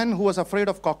was a man who was afraid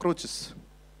of cockroaches.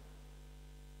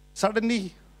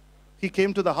 Suddenly, he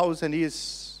came to the house and he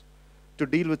is to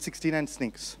deal with 69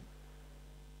 snakes.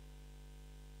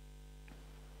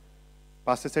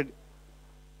 Pastor said,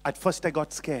 at first I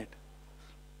got scared.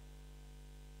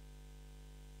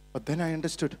 But then I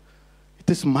understood, it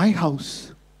is my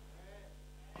house.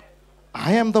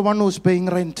 I am the one who's paying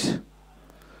rent.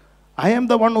 I am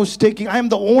the one who's I am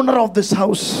the owner of this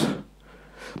house.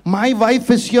 My wife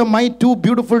is here, my two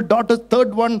beautiful daughters,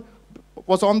 third one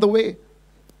was on the way.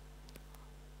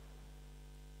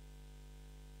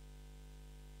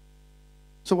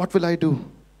 So what will I do?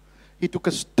 He took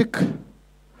a stick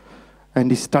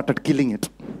and he started killing it.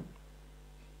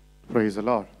 Praise the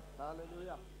Lord.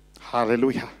 Hallelujah.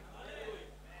 Hallelujah.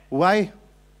 Why?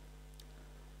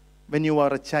 When you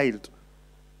are a child,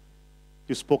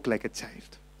 you spoke like a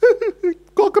child.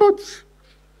 Cockroach.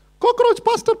 Cockroach,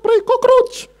 pastor, pray,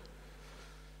 cockroach.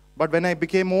 But when I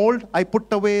became old, I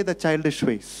put away the childish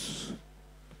ways.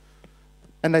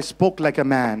 And I spoke like a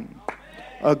man,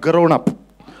 a grown-up.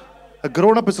 A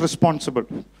grown-up is responsible.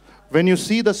 When you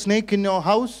see the snake in your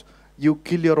house, you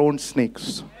kill your own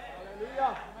snakes.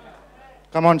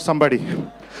 Come on, somebody.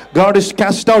 God is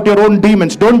cast out your own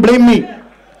demons. Don't blame me.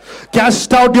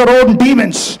 Cast out your own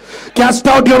demons. Cast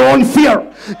out your own fear.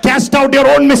 Cast out your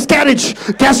own miscarriage.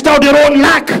 Cast out your own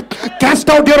lack. Cast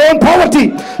out your own poverty.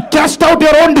 Cast out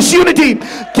your own disunity.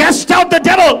 Cast out the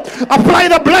devil. Apply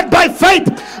the blood by faith.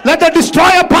 Let the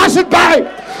destroyer pass it by.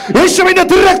 യേശുവിന്റെ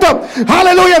തിരുരക്തം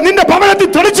hallelujah നിന്റെ ഭവനത്തിൽ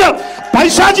തെളിച്ച്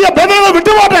പൈശാചിക ബന്ധനങ്ങൾ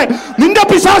വിട്ടുപോട്ടെ. നിന്റെ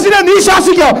പിശാചിനെ നീ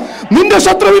ശാസിക്കുക, നിന്റെ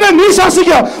ശത്രുവിനെ നീ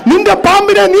ശാസിക്കുക, നിന്റെ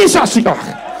പാമ്പിനെ നീ ശാസിക്കുക.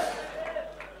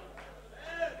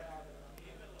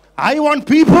 I want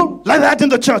people like that in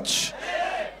the church.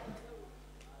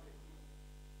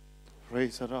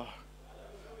 Praise the Lord.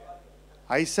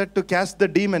 I said to cast the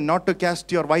demon, not to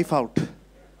cast your wife out.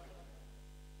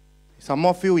 Some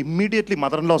of you immediately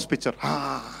mother-in-law's picture.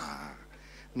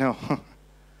 No.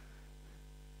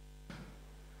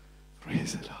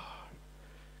 Praise the Lord.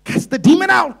 Cast the demon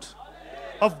out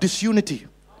of disunity.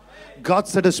 God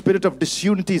said a spirit of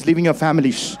disunity is leaving your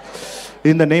families.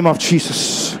 In the name of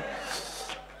Jesus.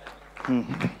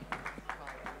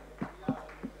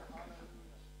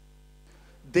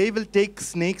 They will take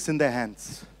snakes in their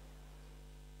hands.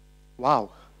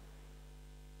 Wow.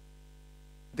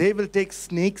 They will take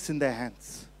snakes in their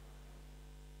hands.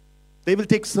 They will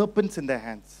take serpents in their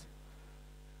hands.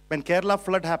 When Kerala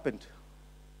flood happened,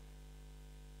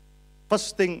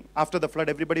 first thing after the flood,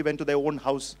 everybody went to their own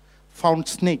house, found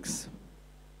snakes,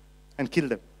 and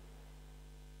killed them.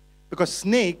 Because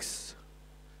snakes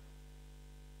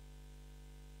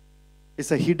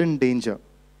is a hidden danger.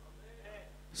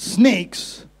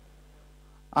 Snakes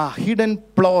are hidden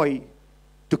ploy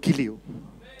to kill you.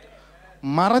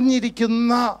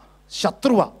 മറഞ്ഞിരിക്കുന്ന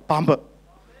ശത്രുവ പാമ്പ്.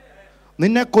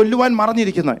 നിന്നെ കൊല്ലുവാൻ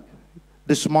മറഞ്ഞിരിക്കുന്ന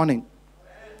this morning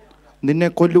നിന്നെ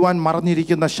കൊല്ലുവാൻ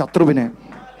മറഞ്ഞിരിക്കുന്ന ശത്രുവിനെ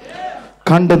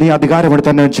കണ്ട് നീ അധികാരമെടുത്ത്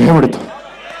തന്നെ ജയമെടുത്തു.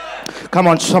 Come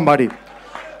on somebody.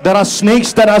 There are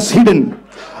snakes that are hidden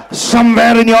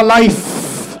somewhere in your life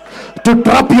to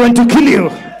trap you and to kill you.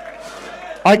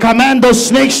 I command those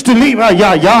snakes to leave.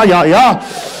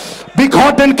 Be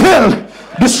caught and killed.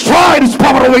 Destroy its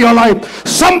power over your life.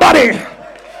 Somebody.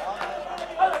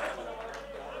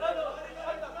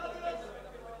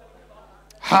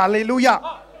 Hallelujah.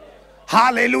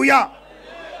 Hallelujah.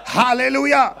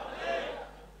 Hallelujah.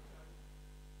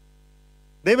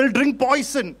 They will drink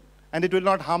poison and it will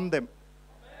not harm them.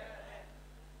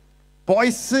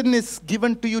 Poison is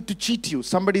given to you to cheat you.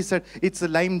 Somebody said it's a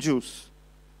lime juice.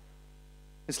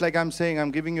 It's like I'm saying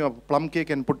I'm giving you a plum cake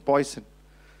and put poison.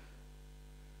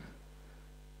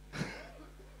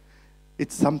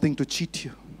 It's something to cheat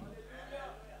you.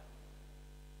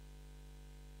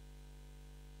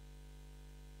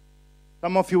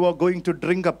 Some of you are going to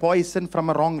drink a poison from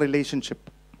a wrong relationship.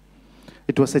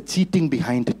 It was a cheating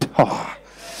behind it. Oh,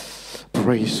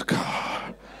 praise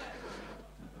God.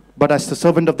 But as the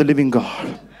servant of the living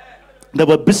God, there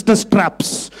were business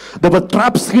traps. There were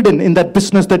traps hidden in that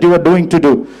business that you were doing to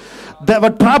do. There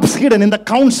were traps hidden in the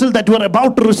counsel that you are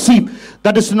about to receive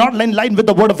that is not in line with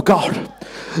the word of God.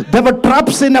 There were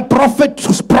traps in a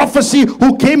prophet's prophecy who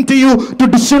came to you to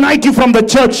disunite you from the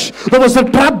church. There was a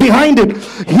trap behind it.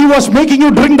 He was making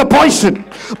you drink the poison.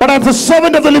 But as the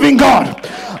servant of the living God,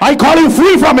 I call you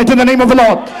free from it in the name of the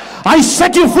Lord. I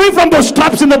set you free from those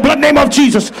traps in the blood name of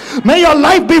Jesus. May your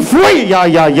life be free.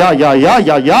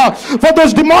 For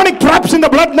those demonic traps in the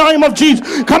blood name of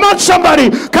Jesus. Come on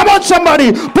somebody. Come on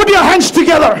somebody. Put your hands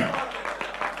together.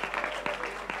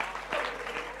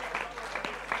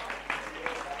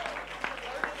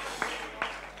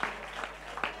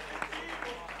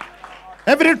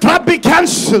 Every trap be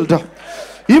cancelled.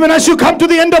 Even as you come to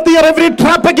the end of the year, every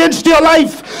trap against your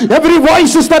life, every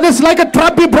voice that is like a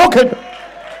trap be broken.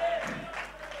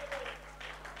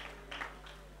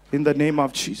 In the name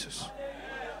of Jesus.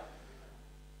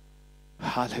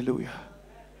 Hallelujah.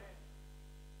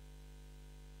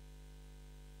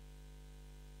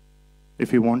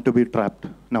 If you want to be trapped,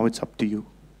 now it's up to you.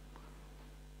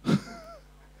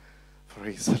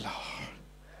 Praise the Lord.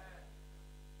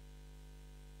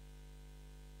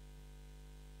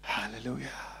 Hallelujah.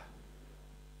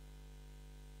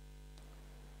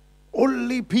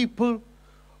 Only people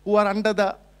who are under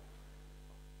the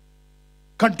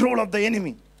control of the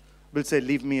enemy will say,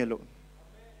 leave me alone.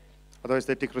 Otherwise,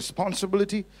 they take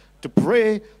responsibility to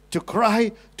pray, to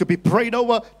cry, to be prayed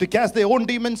over, to cast their own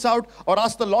demons out, or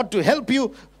ask the Lord to help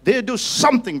you. They do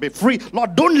something, be free.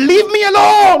 Lord, don't leave me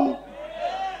alone.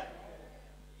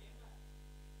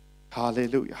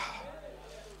 Hallelujah.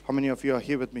 How many of you are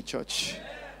here with me, church?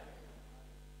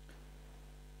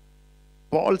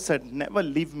 Paul said, never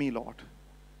leave me, Lord.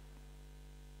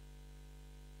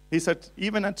 He said,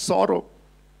 even at sorrow,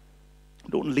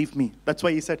 don't leave me. That's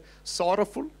why he said,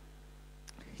 sorrowful,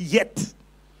 yet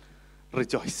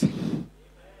rejoicing.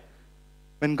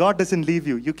 When God doesn't leave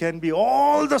you, you can be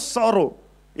all the sorrow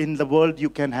in the world you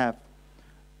can have.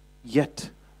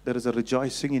 Yet there is a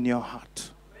rejoicing in your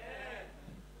heart.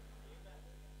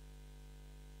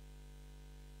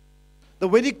 The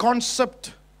very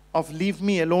concept of leave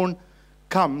me alone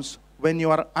comes when you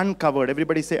are uncovered.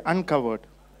 Everybody say uncovered.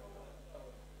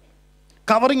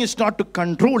 Covering is not to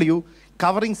control you.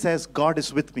 Covering says God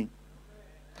is with me.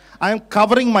 I am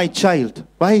covering my child.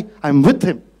 Why? I'm with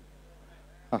him.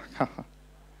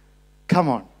 Come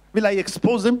on. Will I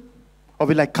expose him or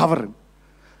will I cover him?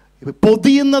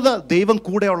 പൊതിയുന്നത് ദൈവം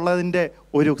കൂടെ ഉള്ളതിൻ്റെ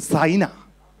ഒരു Saina.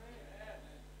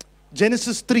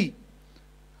 Genesis 3.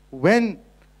 when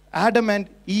Adam and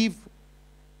Eve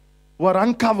were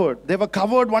uncovered, they were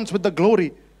covered once with the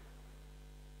glory.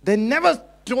 They never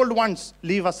told once,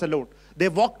 leave us alone. They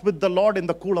walked with the Lord in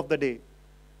the cool of the day.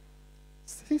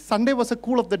 See, Sunday was a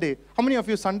cool of the day. How many of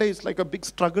you, Sunday is like a big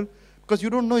struggle? Because you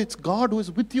don't know it's God who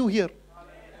is with you here.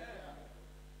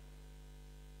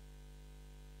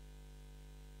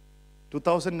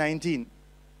 2019,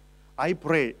 I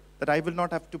pray that I will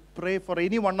not have to pray for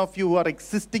any one of you who are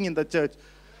existing in the church.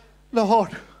 Lord,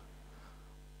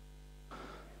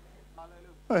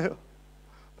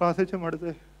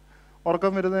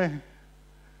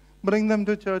 bring them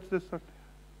to church this Sunday.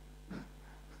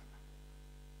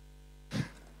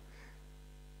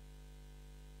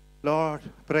 Lord,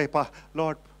 pray,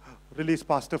 Lord, release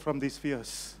pastor from these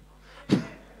fears.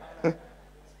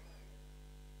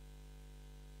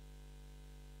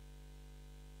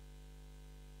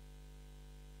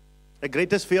 The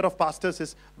greatest fear of pastors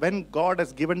is when God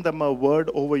has given them a word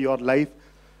over your life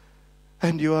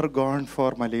and you are gone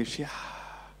for Malaysia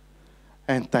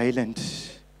and Thailand.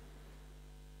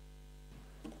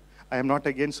 I am not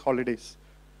against holidays.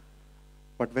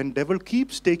 But when devil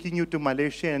keeps taking you to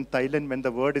Malaysia and Thailand when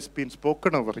the word is being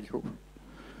spoken over you.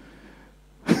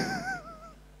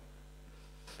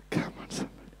 Come on, somebody.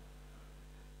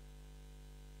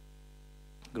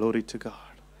 Glory to God.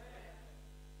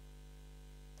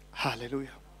 Hallelujah.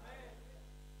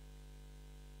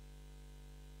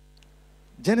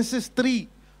 Genesis 3,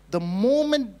 the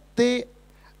moment they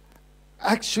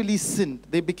actually sinned,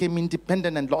 they became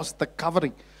independent and lost the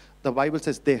covering. The Bible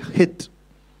says they hid.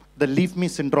 The leave me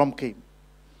syndrome came.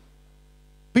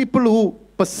 People who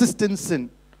persist in sin,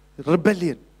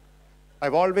 rebellion.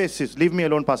 I've always said, leave me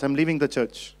alone, pastor, I'm leaving the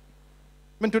church.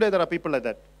 I mean, today there are people like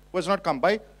that who has not come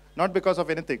by, not because of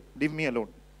anything, leave me alone.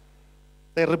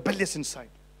 They're rebellious inside.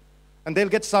 And they'll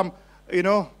get some,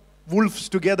 wolves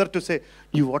together to say,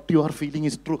 what you are feeling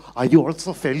is true. Are you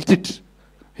also felt it?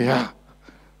 Yeah.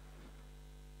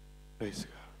 Praise God.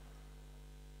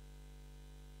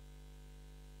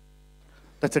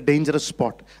 That's a dangerous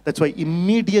spot. That's why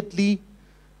immediately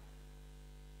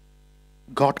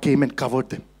God came and covered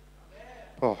them.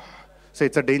 Oh, say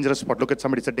it's a dangerous spot. Look at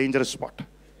somebody, it's a dangerous spot.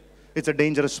 It's a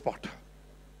dangerous spot.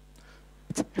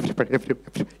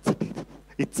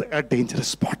 It's a dangerous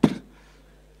spot.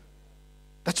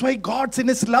 That's why God in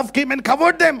His love came and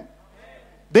covered them.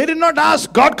 They did not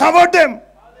ask, God covered them.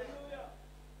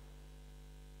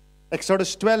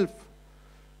 Exodus 12.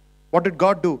 What did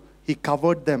God do? He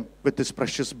covered them with His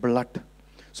precious blood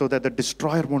so that the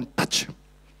destroyer won't touch him.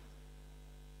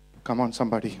 Come on,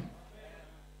 somebody.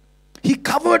 He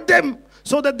covered them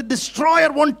so that the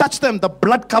destroyer won't touch them. The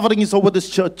blood covering is over this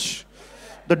church.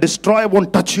 The destroyer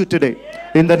won't touch you today.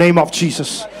 In the name of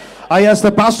Jesus. I, as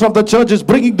the pastor of the church, is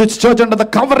bringing this church under the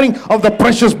covering of the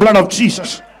precious blood of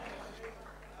Jesus.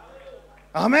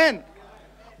 Amen.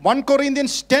 1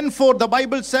 Corinthians 10:4, the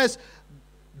Bible says,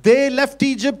 they left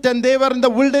Egypt and they were in the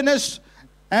wilderness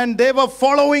and they were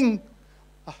following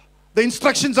the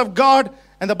instructions of God.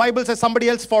 And the Bible says somebody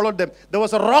else followed them. There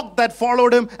was a rock that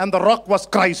followed him and the rock was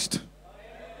Christ.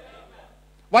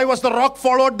 Why was the rock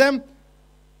followed them?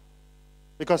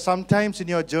 Because sometimes in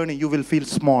your journey you will feel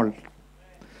small.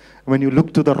 When you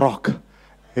look to the rock,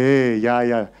 hey,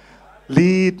 yeah.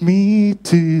 Lead me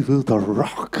to the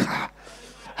rock.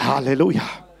 Hallelujah.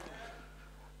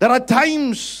 There are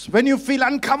times when you feel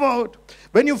uncovered,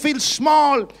 when you feel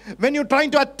small, when you're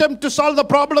trying to attempt to solve the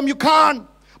problem, you can't.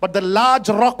 But the large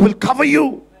rock will cover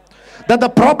you. That the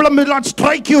problem will not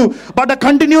strike you, but a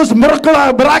continuous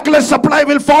miraculous supply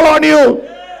will fall on you.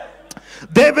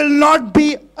 There will not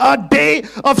be a day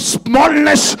of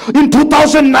smallness in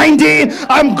 2019.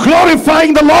 I'm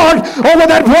glorifying the Lord over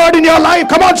that word in your life.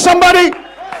 Come on, somebody.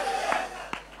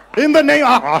 In the name,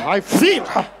 I feel.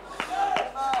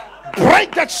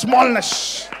 Break that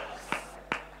smallness.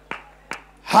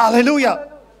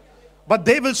 Hallelujah. But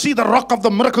they will see the rock of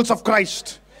the miracles of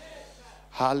Christ.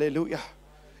 Hallelujah.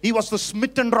 He was the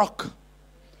smitten rock.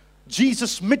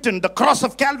 Jesus smitten, the cross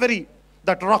of Calvary,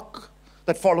 that rock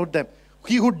that followed them.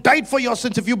 He who died for your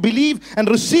sins, if you believe and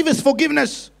receive His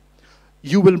forgiveness,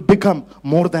 you will become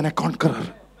more than a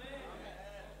conqueror.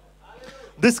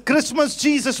 This Christmas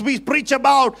Jesus we preach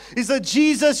about is a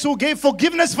Jesus who gave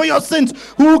forgiveness for your sins,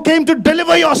 who came to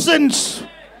deliver your sins.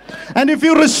 And if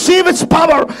you receive His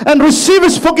power and receive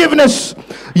His forgiveness,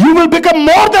 you will become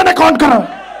more than a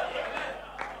conqueror.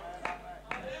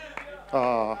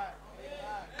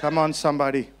 Come on,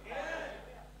 somebody.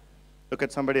 Look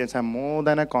at somebody and say, I'm more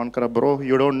than a conqueror. Bro,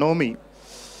 you don't know me.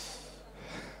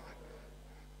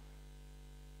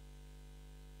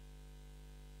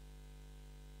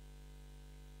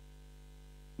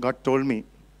 God told me,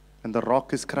 when the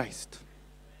rock is Christ,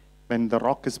 when the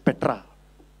rock is Petra,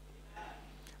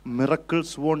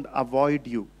 miracles won't avoid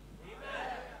you.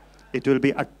 It will be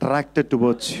attracted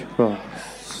towards you. Oh.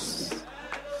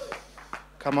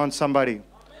 Come on, somebody.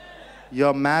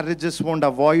 Your marriages won't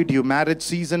avoid you. Marriage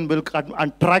season will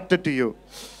attract it to you.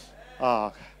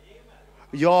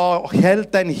 Your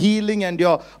health and healing and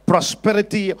your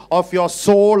prosperity of your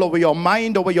soul, over your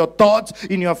mind, over your thoughts,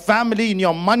 in your family, in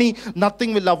your money,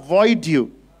 nothing will avoid you.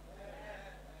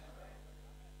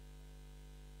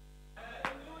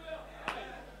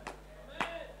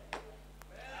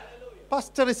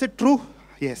 Pastor, is it true?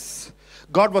 Yes.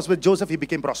 God was with Joseph, he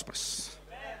became prosperous.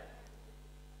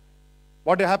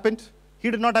 What happened?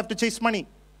 He did not have to chase money.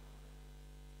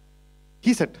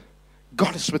 He said,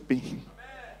 God is with me.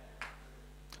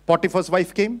 Potiphar's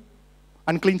wife came,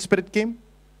 unclean spirit came,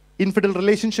 infidel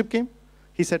relationship came.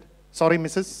 He said, sorry,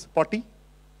 Mrs. Potty.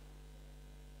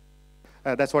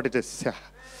 That's what it is. Yeah.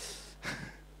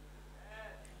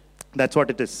 That's what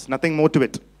it is. Nothing more to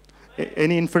it.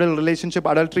 Any infidel relationship,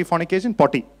 adultery, fornication,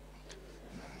 potty.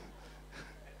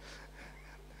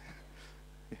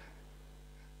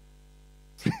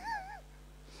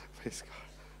 Praise God.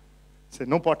 Say,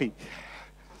 no potty.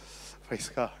 Praise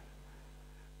God.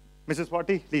 Mrs.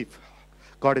 Potty, leave.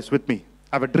 God is with me.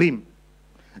 I have a dream.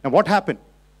 Now what happened?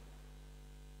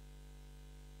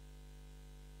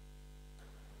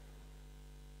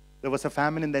 There was a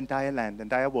famine in the entire land, the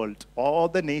entire world. All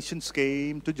the nations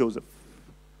came to Joseph.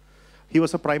 He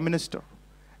was a prime minister.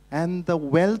 And the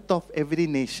wealth of every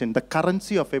nation, the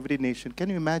currency of every nation, can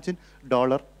you imagine?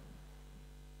 Dollar,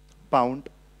 pound,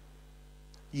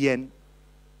 yen,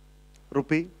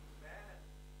 rupee.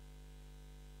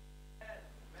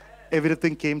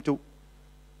 Everything came to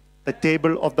the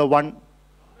table of the one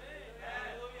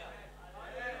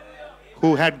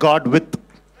who had God with.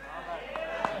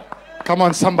 Come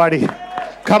on, somebody.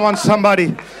 Come on,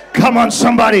 somebody. Come on,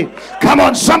 somebody. Come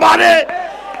on, somebody.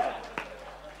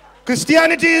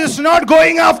 Christianity is not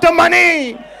going after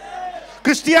money.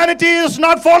 Christianity is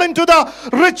not falling to the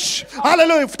rich.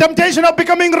 Hallelujah. Temptation of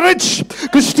becoming rich.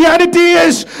 Christianity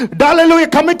is, hallelujah,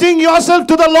 committing yourself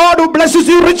to the Lord who blesses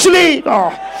you richly. Oh,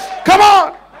 come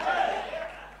on.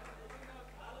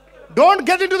 Don't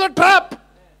get into the trap.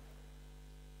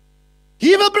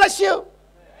 He will bless you.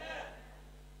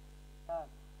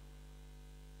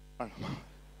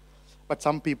 But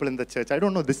some people in the church, I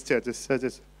don't know this church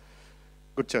is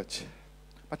good church.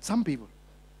 But some people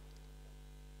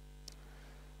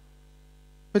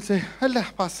will say, Allah,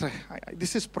 Pastor,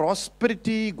 this is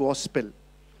prosperity gospel.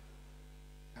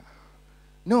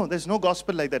 No, there's no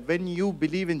gospel like that. When you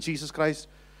believe in Jesus Christ,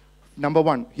 number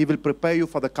one, He will prepare you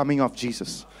for the coming of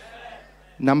Jesus.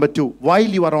 Number two, while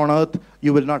you are on earth,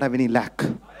 you will not have any lack.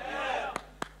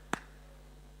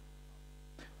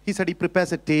 He said He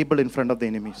prepares a table in front of the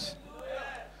enemies.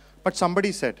 But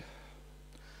somebody said,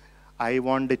 I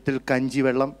want little kanji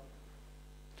vellam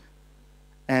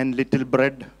and little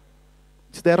bread.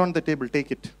 It's there on the table,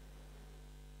 take it.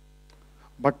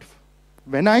 But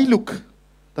when I look,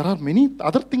 there are many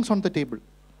other things on the table.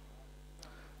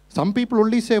 Some people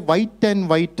only say white and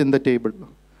white in the table.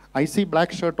 I see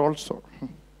black shirt also.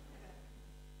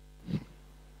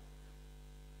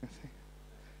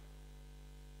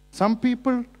 Some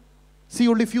people see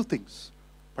only few things.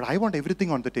 But I want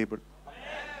everything on the table.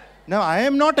 Now, I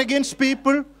am not against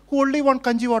people who only want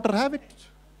kanji water. Have it.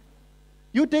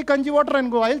 You take kanji water and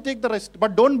go. I'll take the rest.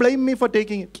 But don't blame me for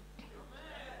taking it.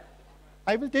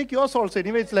 I will take yours also.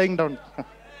 Anyway, it's lying down.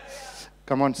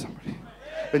 Come on, somebody.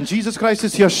 When Jesus Christ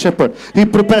is your shepherd, He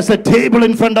prepares a table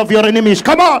in front of your enemies.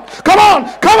 Come on. Come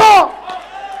on. Come on.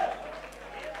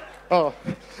 Oh,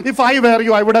 if I were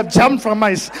you, I would have jumped from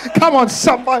my... Come on,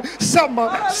 somebody.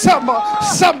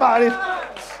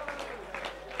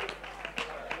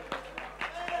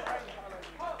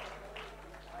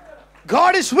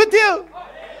 God is with you.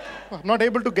 I'm not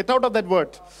able to get out of that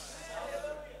word.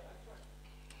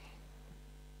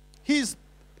 He is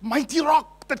mighty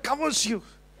rock that covers you.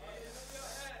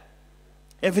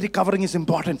 Every covering is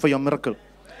important for your miracle.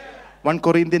 1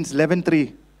 Corinthians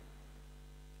 11:3.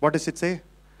 What does it say?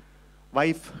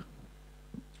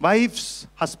 Wife's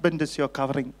husband is your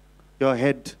covering, your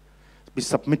head. Be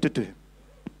submitted to him.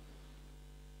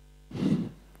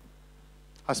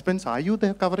 Husbands, are you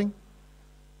their covering?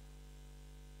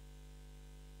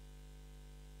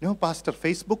 No, Pastor,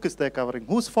 Facebook is their covering.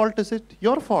 Whose fault is it?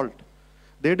 Your fault.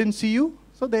 They didn't see you,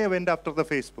 so they went after the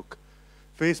Facebook.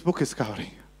 Facebook is covering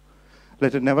you.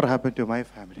 Let it never happen to my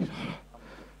family.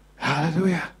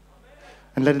 Hallelujah.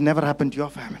 And let it never happen to your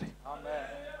family.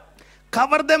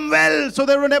 Cover them well so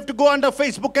they don't have to go under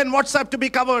Facebook and WhatsApp to be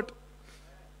covered.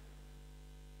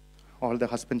 All the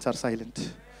husbands are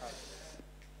silent.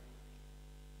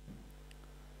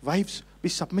 Wives, be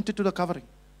submitted to the covering.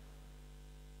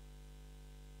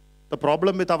 The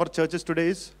problem with our churches today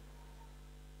is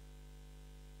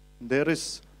there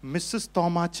is Mrs.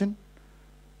 Thomachan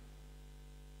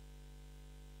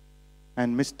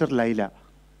and Mr. Laila.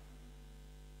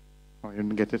 Oh, you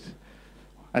didn't get it?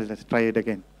 Let's try it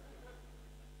again.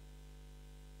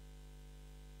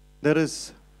 There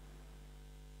is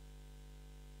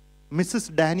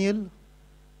Mrs. Daniel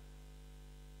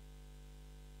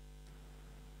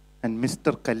and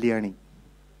Mr. Kalyani.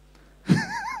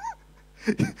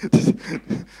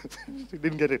 You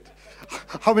didn't get it.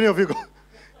 How many of you got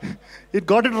it?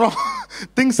 Got it wrong.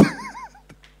 Things.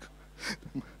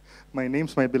 My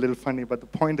names might be a little funny, but the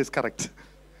point is correct.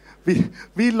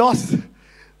 We lost.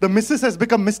 The Mrs. has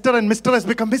become Mr. and Mr. has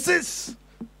become Mrs.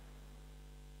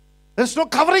 There's no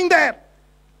covering there.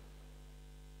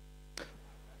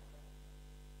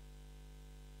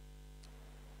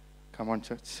 Come on,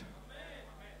 church.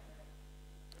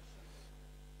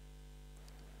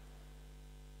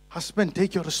 Husband,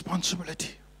 take your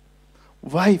responsibility.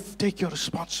 Wife, take your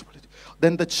responsibility.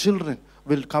 Then the children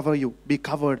will cover you, be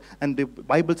covered. And the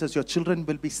Bible says your children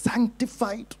will be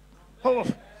sanctified. Oh,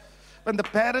 when the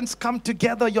parents come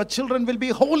together, your children will be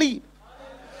holy.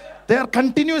 They are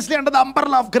continuously under the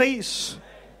umbrella of grace.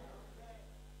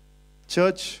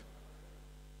 Church,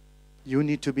 you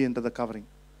need to be under the covering.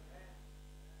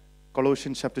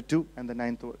 Colossians chapter 2 and the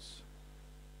 9th verse.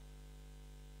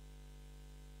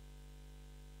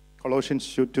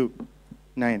 Colossians 2,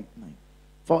 9.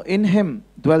 For in him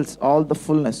dwells all the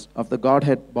fullness of the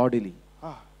Godhead bodily.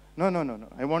 No.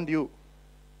 I want you.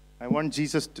 I want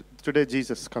Jesus, today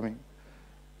Jesus coming.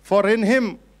 For in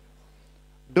him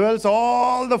dwells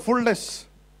all the fullness.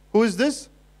 Who is this?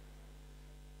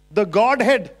 The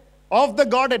Godhead, of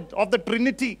the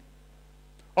Trinity.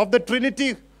 Of the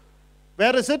Trinity.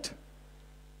 Where is it?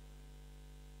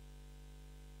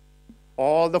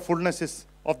 All the fullness is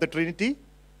of the Trinity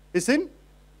is in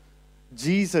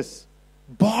Jesus.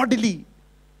 Bodily.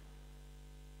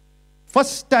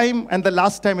 First time and the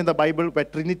last time in the Bible where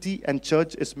Trinity and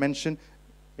church is mentioned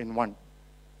in one.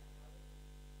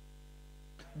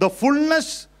 The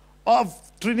fullness of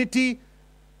Trinity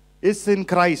is in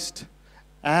Christ,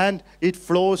 and it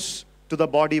flows to the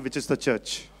body, which is the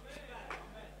church.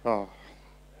 Oh.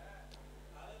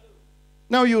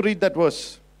 Now you read that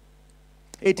verse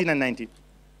 18 and 19,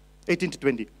 18 to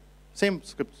 20. Same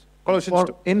scripts. Colossians For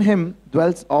 2. in him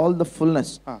dwells all the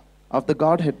fullness of the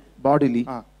Godhead bodily,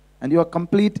 and you are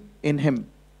complete in him.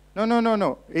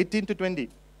 No. 18 to 20.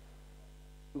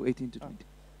 18 to 20.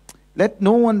 Let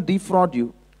no one defraud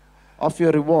you of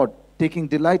your reward, taking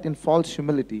delight in false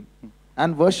humility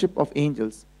and worship of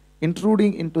angels,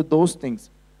 intruding into those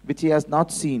things which he has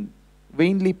not seen,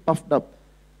 vainly puffed up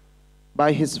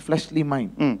by his fleshly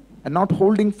mind, and not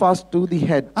holding fast to the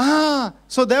head.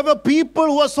 So there were people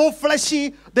who were so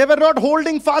fleshy, they were not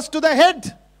holding fast to the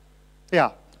head.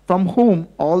 Yeah. From whom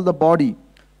all the body.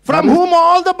 From whom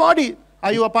all the body.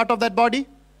 Are you a part of that body?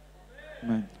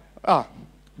 Amen.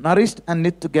 Nourished and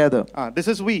knit together. This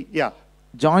is we, yeah.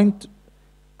 Joint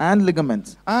and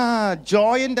ligaments.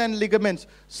 Joint and ligaments.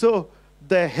 So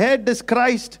the head is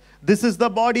Christ. This is the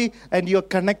body, and you're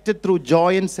connected through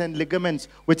joints and ligaments,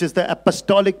 which is the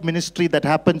apostolic ministry that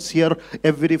happens here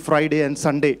every Friday and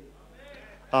Sunday.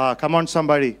 Come on,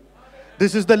 somebody.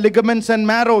 This is the ligaments and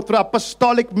marrow through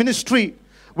apostolic ministry,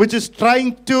 which is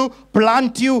trying to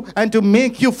plant you and to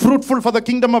make you fruitful for the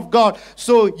kingdom of God.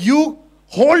 So you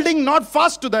holding not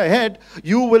fast to the head,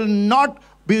 you will not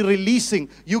be releasing.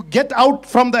 You get out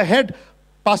from the head.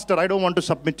 Pastor, I don't want to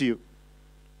submit to you.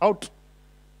 Out.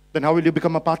 Then how will you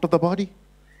become a part of the body?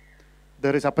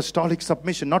 There is apostolic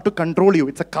submission, not to control you.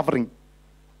 It's a covering.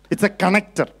 It's a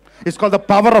connector. It's called the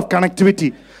power of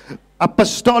connectivity.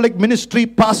 Apostolic ministry,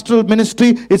 pastoral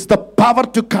ministry, it's the power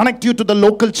to connect you to the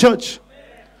local church.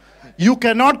 You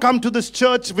cannot come to this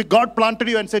church where God planted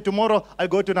you and say, tomorrow I'll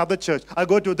go to another church. I'll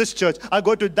go to this church. I'll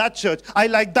go to that church. I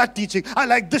like that teaching. I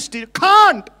like this teaching.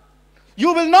 Can't.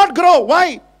 You will not grow.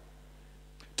 Why?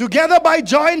 Together by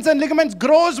joints and ligaments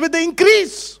grows with the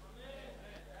increase.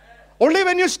 Only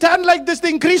when you stand like this, the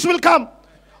increase will come.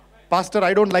 Pastor,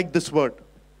 I don't like this word.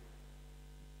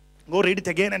 Go read it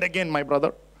again and again, my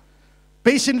brother.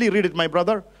 Patiently read it, my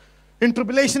brother. In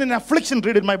tribulation and affliction,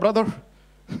 read it, my brother.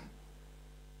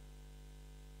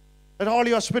 Let all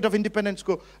your spirit of independence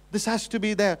go. This has to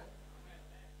be there.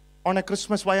 On a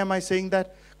Christmas, why am I saying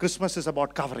that? Christmas is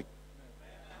about covering.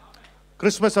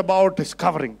 Christmas about is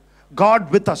covering.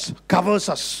 God with us covers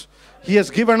us. He has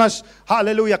given us,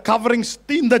 hallelujah, coverings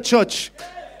in the church.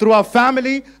 Through our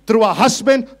family, through our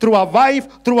husband, through our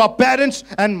wife, through our parents,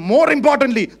 and more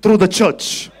importantly, through the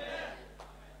church.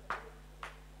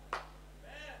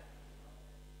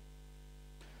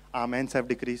 Our amens have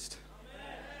decreased.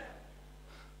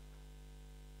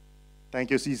 Thank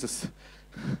you, Jesus.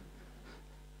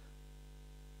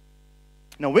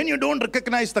 Now, when you don't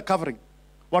recognize the covering,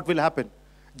 what will happen?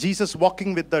 Jesus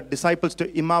walking with the disciples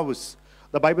to Emmaus.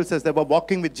 The Bible says they were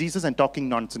walking with Jesus and talking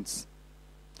nonsense.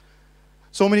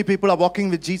 So many people are walking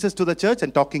with Jesus to the church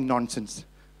and talking nonsense.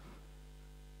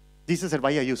 Jesus said,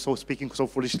 why are you so speaking so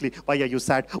foolishly? Why are you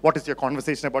sad? What is your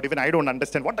conversation about? Even I don't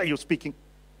understand. What are you speaking?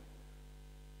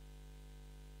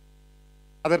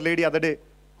 Other lady other day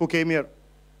who came here,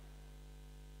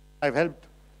 I've helped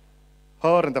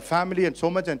her and the family and so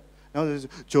much, and now this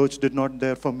church did not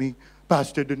there for me.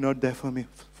 Pastor did not there for me.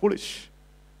 Foolish.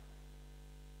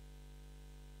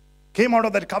 Came out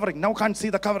of that covering. Now can't see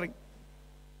the covering.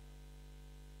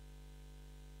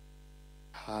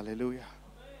 Hallelujah.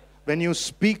 When you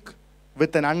speak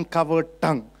with an uncovered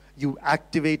tongue, you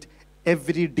activate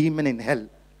every demon in hell.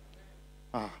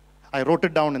 I wrote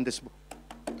it down in this book.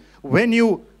 When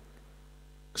you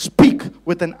speak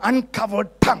with an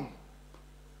uncovered tongue,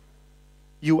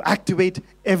 you activate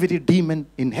every demon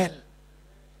in hell.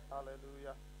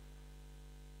 Hallelujah.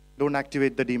 Don't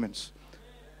activate the demons.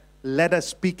 Let us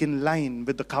speak in line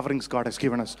with the coverings God has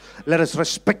given us. Let us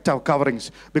respect our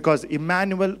coverings, because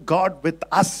Emmanuel, God with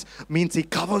us, means He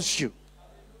covers you.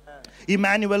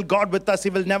 Emmanuel, God with us, He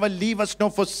will never leave us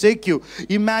nor forsake you.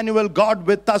 Emmanuel, God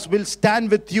with us, will stand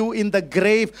with you in the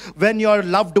grave when your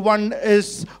loved one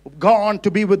is gone to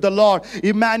be with the Lord.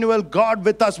 Emmanuel, God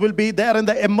with us, will be there in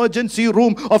the emergency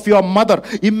room of your mother.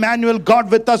 Emmanuel, God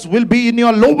with us, will be in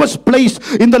your lowest place,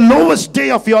 in the lowest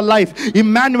day of your life.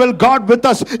 Emmanuel, God with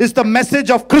us, is the message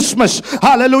of Christmas.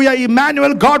 Hallelujah.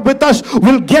 Emmanuel, God with us,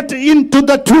 will get into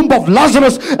the tomb of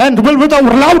Lazarus and will with a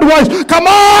loud voice, come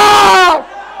on!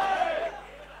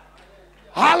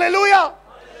 Hallelujah.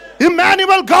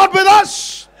 Emmanuel, God with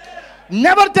us.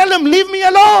 Never tell Him, leave me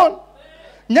alone.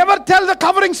 Never tell the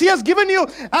coverings He has given you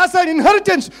as an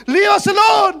inheritance, leave us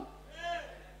alone.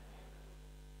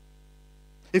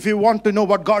 If you want to know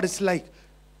what God is like,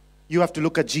 you have to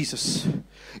look at Jesus.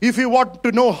 If you want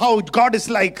to know how God is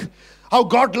like, how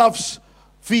God loves,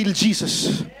 feel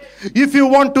Jesus. If you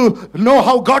want to know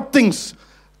how God thinks,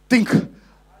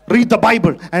 read the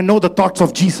Bible and know the thoughts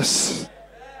of Jesus.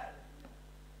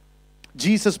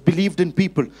 Jesus believed in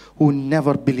people who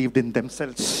never believed in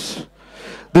themselves.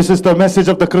 This is the message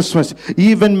of the Christmas.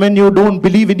 Even when you don't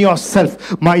believe in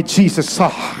yourself, my Jesus,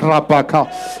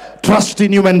 trust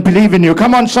in you and believe in you.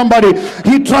 Come on, somebody.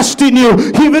 He trusts in you.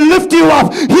 He will lift you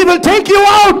up. He will take you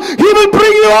out. He will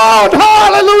bring you out.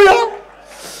 Hallelujah.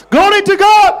 Glory to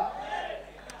God.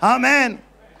 Amen.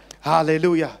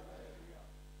 Hallelujah.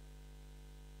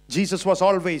 Jesus was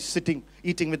always sitting,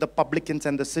 eating with the publicans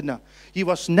and the sinner. He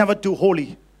was never too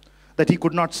holy that He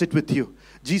could not sit with you.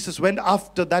 Jesus went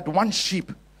after that one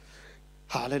sheep.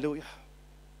 Hallelujah.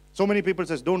 So many people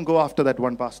says, don't go after that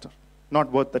one, pastor.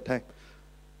 Not worth the time.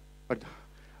 But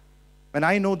when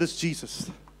I know this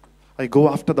Jesus, I go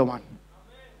after the one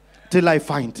till I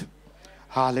find.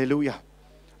 Hallelujah.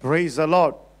 Praise the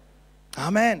Lord.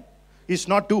 Amen. He's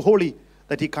not too holy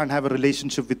that He can't have a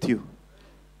relationship with you.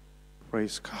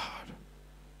 Praise God.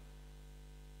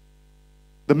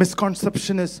 The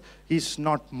misconception is He's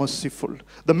not merciful.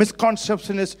 The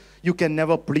misconception is you can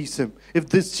never please Him. If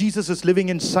this Jesus is living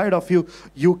inside of you,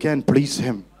 you can please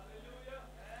Him.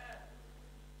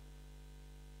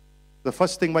 The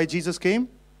first thing why Jesus came?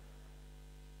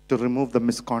 To remove the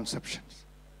misconceptions.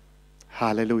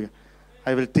 Hallelujah.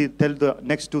 I will tell the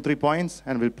next 2-3 points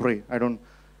and we'll pray. I don't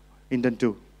intend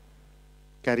to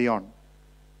carry on.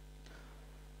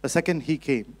 The second He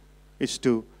came is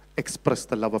to express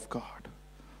the love of God.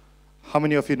 How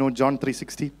many of you know John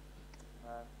 3:16?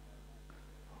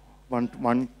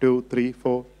 1, 2, 3,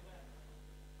 4.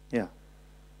 Yeah.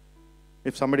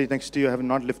 If somebody next to you have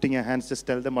not lifting your hands, just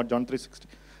tell them what John 3:16,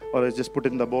 or just put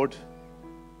it in the board.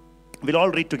 We'll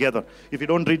all read together. If you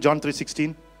don't read John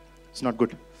 3:16, it's not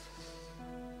good.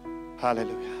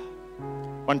 Hallelujah.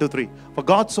 1, 2, 3. For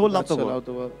God so loved the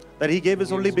world that He gave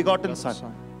His only begotten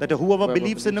Son, that whoever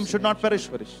believes in Him should not perish,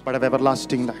 but have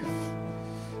everlasting life.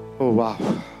 Oh wow.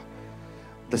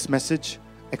 This message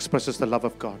expresses the love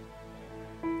of God.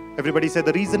 Everybody said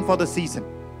the reason for the season.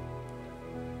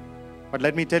 But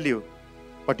let me tell you,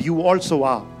 but you also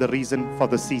are the reason for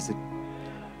the season.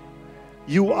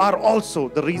 You are also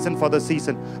the reason for the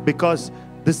season, because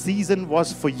the season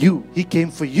was for you. He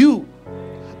came for you.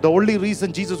 The only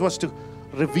reason Jesus was to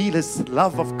reveal his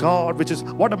love of God, which is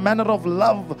what a manner of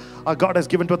love our God has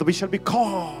given to us. We shall be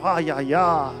called.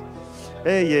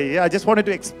 Hey, I just wanted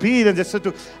to experience, just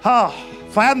to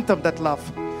fathom that love.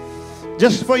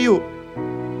 Just for you.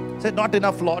 Say, not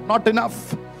enough, Lord, not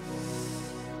enough.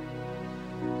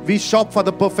 We shop for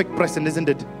the perfect present, isn't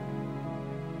it?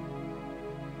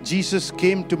 Jesus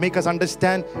came to make us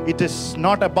understand it is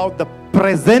not about the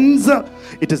presence,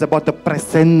 it is about the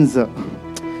presence.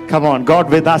 Come on, God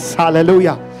with us.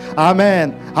 Hallelujah.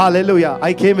 Amen. Hallelujah.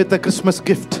 I came with a Christmas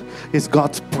gift. It's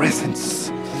God's presence.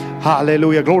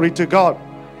 Hallelujah. Glory to God.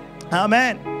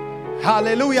 Amen.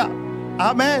 Hallelujah.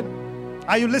 Amen.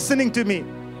 Are you listening to me?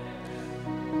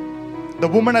 The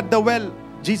woman at the well,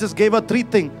 Jesus gave her 3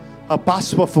 things. Her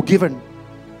past were forgiven.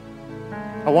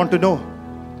 I want to know,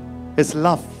 His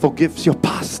love forgives your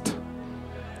past.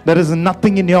 There is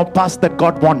nothing in your past that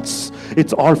God wants.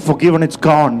 It's all forgiven. It's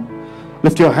gone.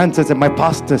 Lift your hands and say, my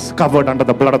past is covered under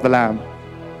the blood of the Lamb.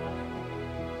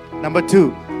 Number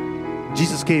 2,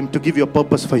 Jesus came to give you a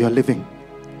purpose for your living.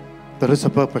 There is a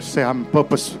purpose. Say, I'm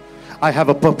purpose. I have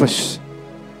a purpose.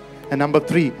 And number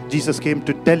 3, Jesus came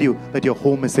to tell you that your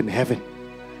home is in heaven.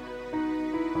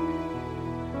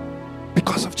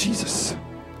 Because of Jesus.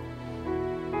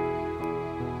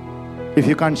 If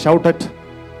you can't shout at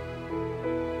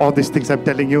all these things I'm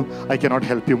telling you, I cannot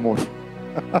help you more.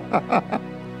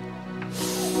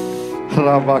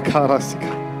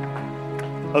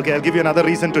 Okay, I'll give you another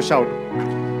reason to shout.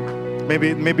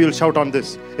 Maybe you'll shout on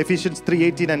this. Ephesians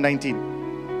 3:18 and 19.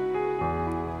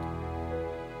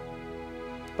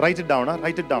 Write it down,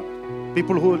 write it down.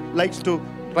 People who likes to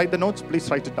write the notes, please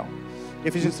write it down.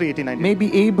 Ephesians 3:18, 19. May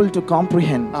be able to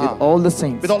comprehend with all the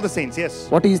saints. With all the saints, yes.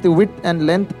 What is the width and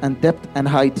length and depth and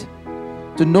height,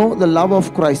 to know the love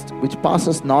of Christ which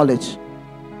passes knowledge,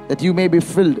 that you may be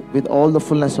filled with all the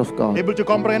fullness of God. Able to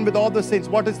comprehend with all the saints.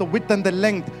 What is the width and the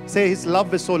length? Say, His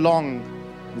love is so long.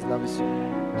 His love is so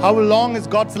long. How long is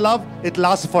God's love? It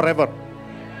lasts forever.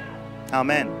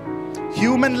 Amen.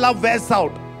 Human love wears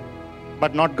out,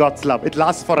 but not God's love. It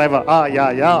lasts forever.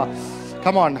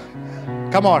 Come on.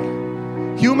 Come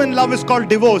on. Human love is called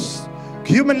divorce.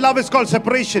 Human love is called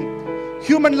separation.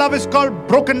 Human love is called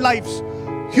broken lives.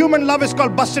 Human love is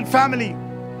called busted family.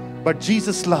 But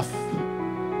Jesus' love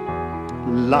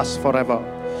lasts forever.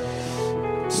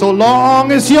 So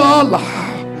long is your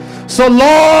love. So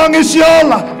long is your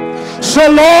love. So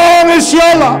long is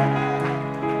your love.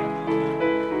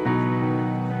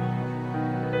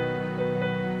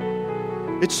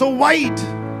 It's so wide.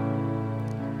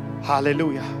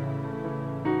 Hallelujah.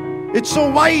 It's so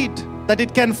wide that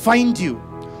it can find you.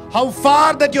 How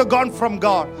far that you're gone from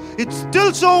God. It's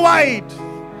still so wide.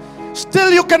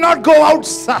 Still you cannot go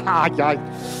outside.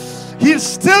 He'll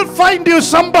still find you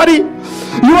somebody.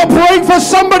 You are praying for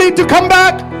somebody to come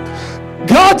back.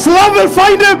 God's love will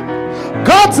find him.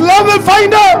 God's love will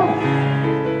find her.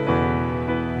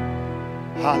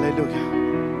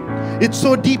 Hallelujah. It's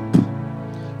so deep.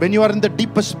 When you are in the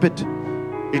deepest pit,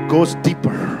 it goes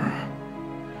deeper.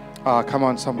 Come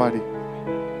on, somebody.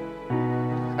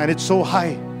 And it's so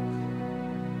high.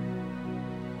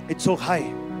 It's so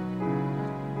high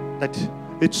that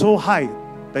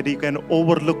you can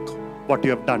overlook what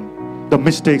you have done, the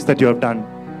mistakes that you have done.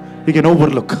 You can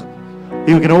overlook.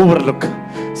 You can overlook.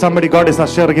 Somebody, God is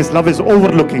assuring His love is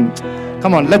overlooking.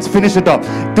 Come on, let's finish it up.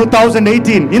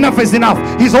 2018, enough is enough.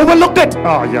 He's overlooked it.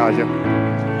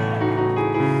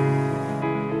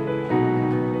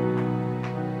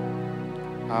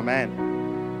 Amen.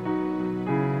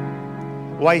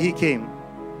 Why He came?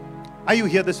 Are you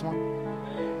here this morning?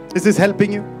 Is this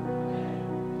helping you?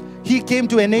 He came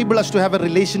to enable us to have a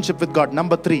relationship with God.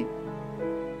 Number 3.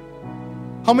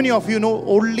 How many of you know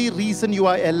only reason you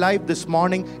are alive this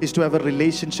morning is to have a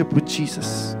relationship with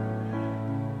Jesus?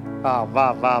 Oh,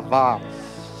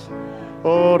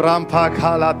 rampa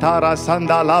kala tara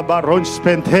sandala baron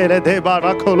spentele de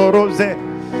barakolorose.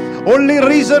 Only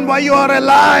reason why you are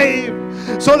alive,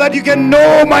 so that you can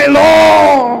know my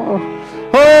Lord.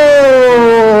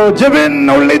 Oh, Jabin,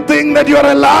 only thing that you are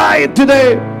alive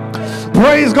today,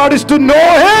 praise God, is to know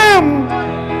Him.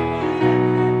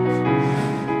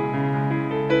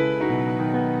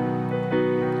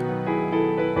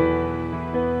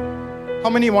 How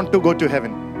many want to go to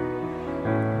heaven?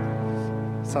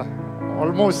 So,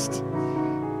 almost.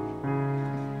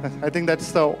 I think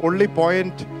that's the only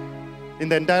point in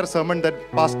the entire sermon that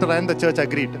pastor and the church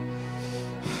agreed.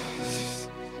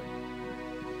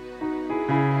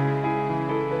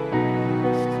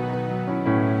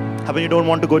 How many don't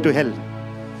want to go to hell?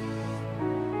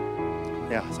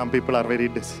 Yeah, some people are very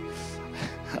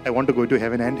I want to go to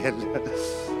heaven and hell.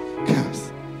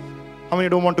 How many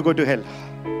don't want to go to hell?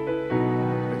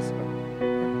 Praise the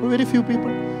Lord. Very few people.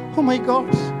 Oh my God.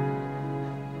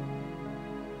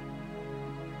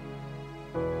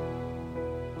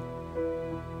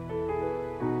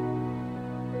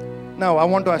 Now, I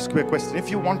want to ask you a question. If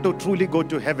you want to truly go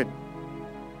to heaven,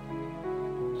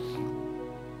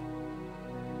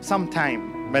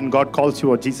 sometime when God calls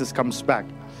you or Jesus comes back,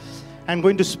 I'm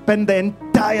going to spend the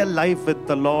entire life with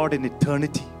the Lord in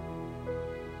eternity.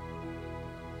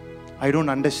 I don't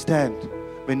understand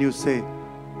when you say,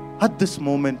 at this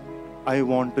moment, I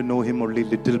want to know Him only a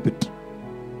little bit.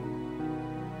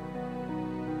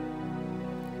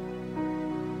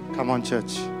 Come on,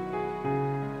 church.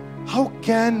 How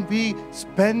can we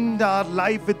spend our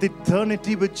life with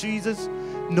eternity with Jesus,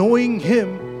 knowing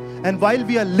Him, and while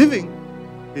we are living,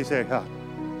 we say, come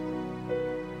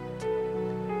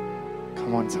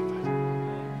on, somebody.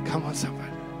 Come on,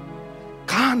 somebody.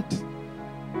 Can't.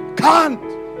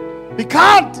 We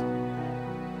can't.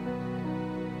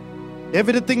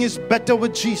 Everything is better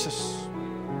with Jesus.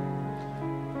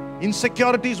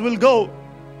 Insecurities will go.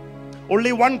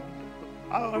 Only one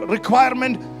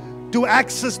requirement to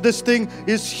access this thing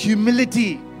is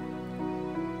humility.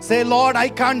 Say, Lord, I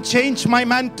can't change my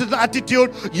mental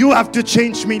attitude. You have to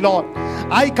change me, Lord.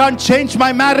 I can't change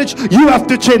my marriage. You have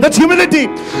to change. That's humility.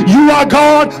 You are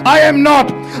God. I am not.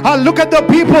 Look at the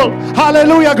people.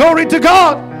 Hallelujah. Glory to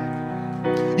God.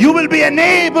 You will be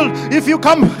enabled if you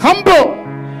come humble.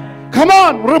 Come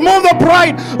on. Remove the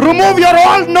pride. Remove your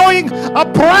all-knowing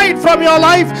pride from your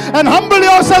life and humble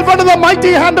yourself under the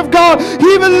mighty hand of God.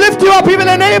 He will lift you up. He will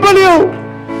enable you.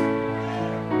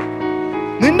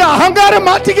 നിന്റെ അഹങ്കാരം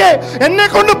മാറ്റിക്കേ. എന്നെ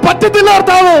കൊണ്ട് പറ്റത്തില്ല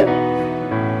കർത്താവേ,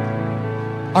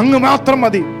 അങ്ങ് മാത്രം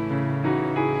മതി.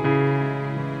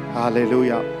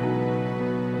 Hallelujah.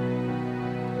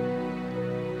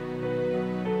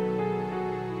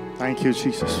 Thank you,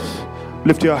 Jesus.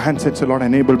 Lift your hands and say, Lord,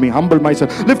 enable me. Humble myself.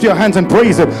 Lift your hands and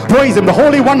praise Him. Praise Him, the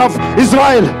Holy One of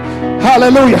Israel.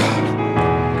 Hallelujah.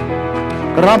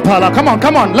 Rampala.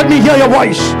 Come on. Let me hear your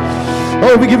voice.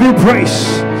 Oh, we give you praise.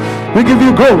 We give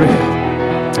you glory.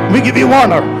 We give you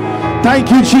honor. Thank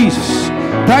you, Jesus.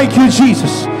 Thank you,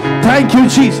 Jesus. Thank you,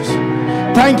 Jesus.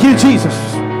 Thank you, Jesus.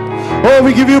 Oh,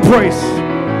 we give you praise.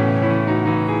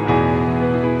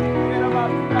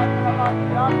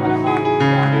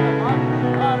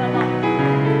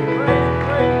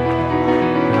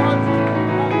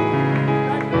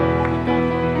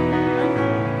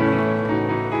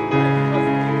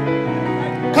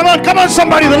 Come on,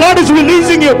 somebody. The Lord is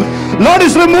releasing you. Lord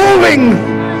is removing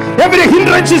every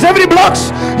hindrances, every blocks.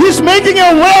 He's making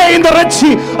a way in the Red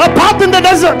Sea, a path in the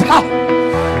desert.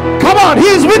 Come on, He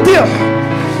is with you.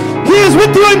 He is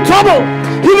with you in trouble.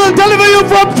 He will deliver you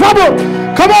from trouble.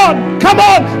 Come on.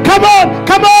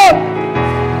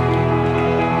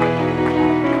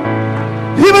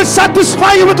 He will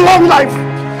satisfy you with long life.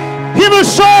 He will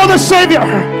show the Savior.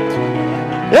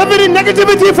 Every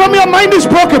negativity from your mind is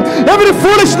broken. Every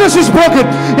foolishness is broken.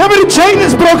 Every chain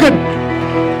is broken.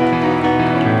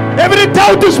 Every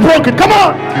doubt is broken. Come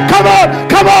on.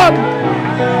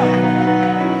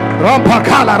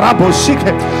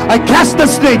 I cast the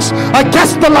snakes. I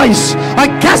cast the lies. I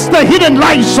cast the hidden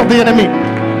lies of the enemy.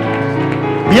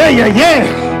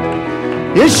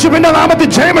 യേശുവിന്റെ നാമത്തിൽ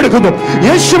ജയമെടുക്കുന്നു.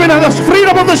 യേശുവിന് the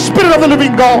freedom of the Spirit of the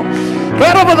living God.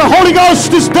 Wherever the Holy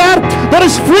Ghost is there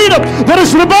is freedom, there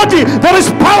is liberty, there is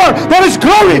power, there is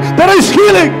glory, there is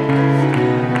healing.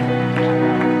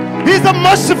 He is the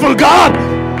merciful God.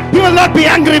 He will not be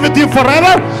angry with you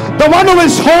forever. The one who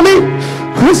is holy,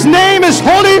 His name is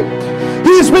holy.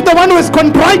 He is with the one who is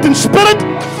contrite in spirit,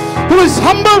 who is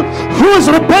humble, who is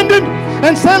repentant,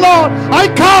 and say, Lord, I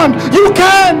can't, you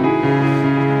can.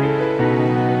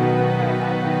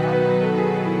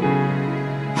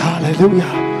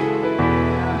 Hallelujah.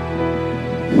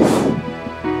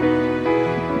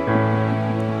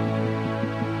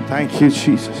 Thank you,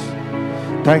 Jesus.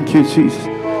 Thank you, Jesus.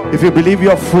 If you believe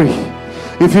you're free,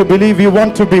 if you believe you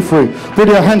want to be free, put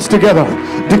your hands together.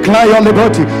 Declare your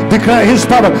liberty. Declare His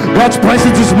power. God's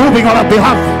presence is moving on our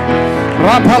behalf.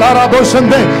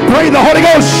 Pray in the Holy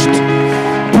Ghost.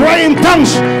 Pray in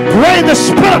tongues. Pray in the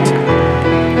Spirit.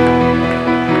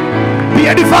 Be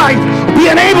edified. Be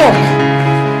enabled.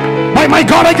 By my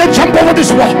God, I can jump over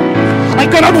this wall. I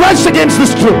cannot rise against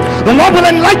this truth. The Lord will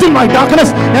enlighten my darkness.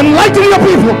 Enlighten your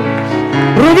people.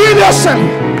 Reveal yourself.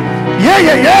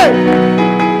 Yeah.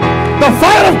 The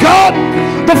fire of God.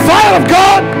 The fire of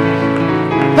God.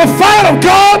 The fire of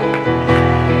God.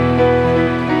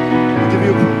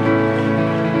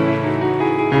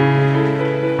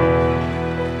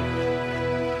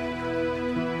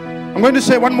 I'm going to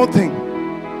say one more thing.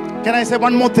 Can I say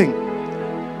one more thing?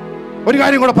 ഒരു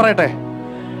കാര്യം കൂടെ പറയട്ടെ.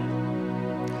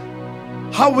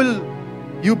 How will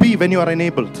you be when you are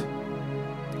enabled?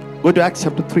 Go to Acts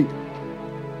chapter 3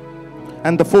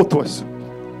 and the 4th verse.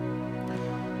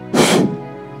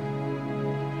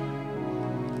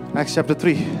 Acts chapter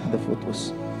 3, The 4th verse.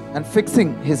 And fixing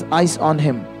his eyes on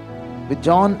him, with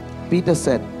John, Peter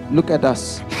said, "Look at us."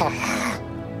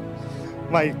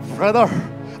 my brother,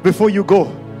 before you go,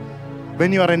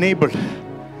 when you are enabled,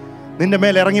 നിന്റെ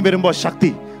മേൽ ഇറങ്ങി വരുമ്പോൾ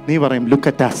ശക്തി, നീ പറയും, look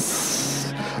at us,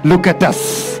 look at us,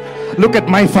 look at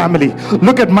my family,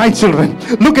 look at my children,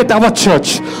 look at our church,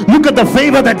 look at the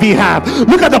favor that we have,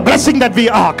 look at the blessing that we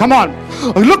are. Come on,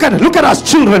 look at us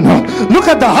children, look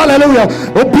at the hallelujah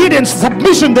obedience,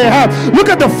 submission they have, look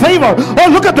at the favor, oh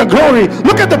look at the glory,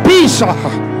 look at the peace,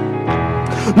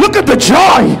 look at the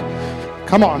joy.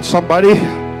 Come on somebody.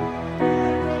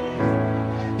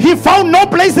 He found no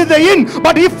place in the inn,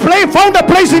 but he found a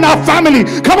place in our family.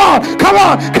 Come on, come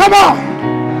on, come on.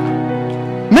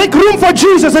 Make room for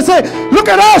Jesus and say, look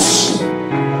at us.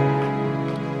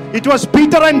 It was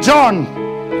Peter and John,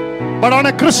 but on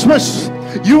a Christmas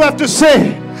you have to say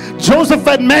Joseph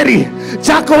and Mary,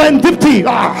 Jacob and Dipti.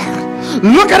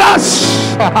 Look at us.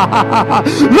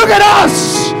 Look at us.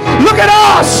 Look at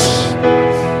us.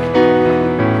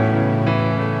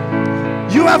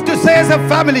 You have to say as a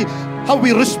family how we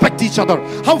respect each other,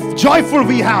 how joyful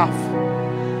we have.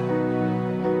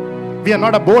 We are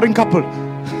not a boring couple.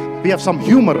 We have some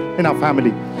humor in our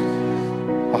family.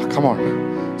 Oh, come on.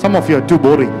 Some of you are too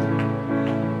boring.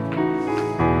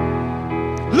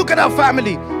 Look at our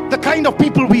family, the kind of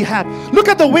people we have. Look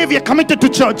at the way we are committed to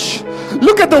church.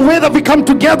 Look at the way that we come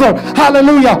together.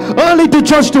 Hallelujah. Early to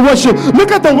church to worship.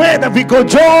 Look at the way that we go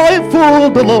joyful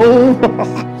below.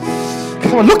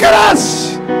 Come on, look at us.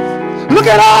 Look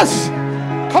at us.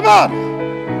 Come on.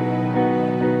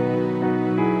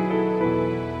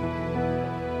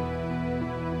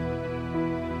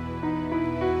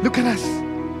 Look at us.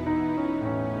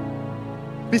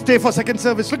 We stay for second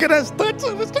service. Look at us. Third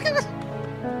service. Look at us.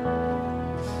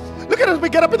 Look at us. We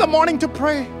get up in the morning to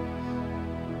pray.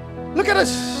 Look at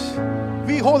us.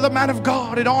 We hold the man of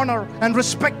God in honor and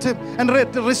respect him and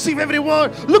receive every word.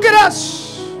 Look at us.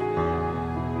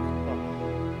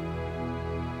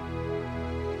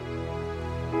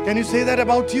 Can you say that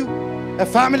about you? A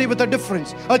family with a difference,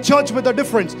 a church with a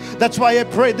difference. That's why I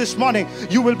pray this morning,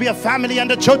 you will be a family and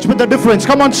a church with a difference.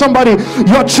 Come on somebody,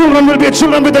 your children will be a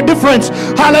children with a difference.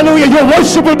 Hallelujah, your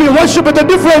worship will be a worship with a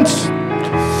difference.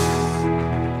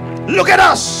 Look at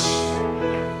us.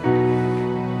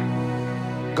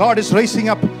 God is raising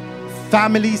up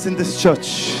families in this church.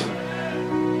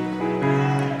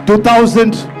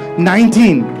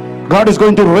 2019, God is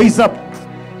going to raise up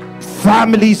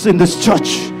families in this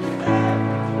church.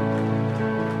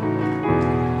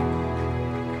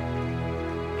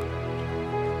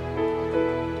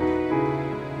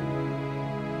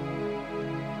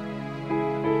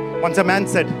 Once a man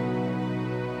said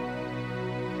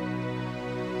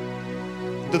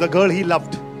to the girl he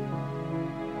loved,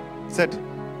 said,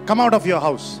 "Come out of your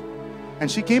house." And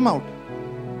she came out.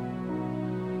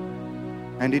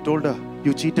 And he told her,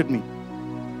 "You cheated me."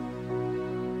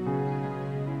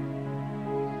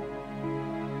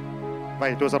 Why?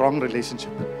 It was a wrong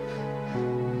relationship.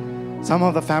 Some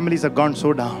of the families have gone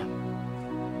so down.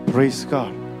 Praise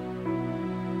God.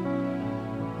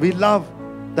 We love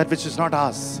that which is not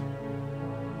ours.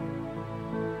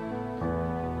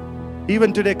 Even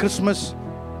today, Christmas,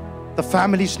 the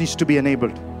families needs to be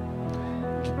enabled.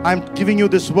 I'm giving you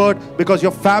this word because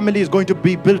your family is going to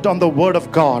be built on the word of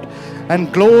God, and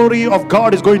glory of God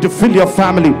is going to fill your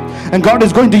family, and God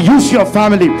is going to use your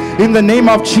family in the name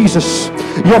of Jesus.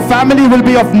 Your family will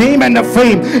be of name and of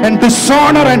fame, and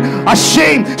dishonor and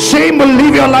shame will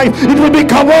leave your life. It will be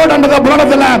covered under the blood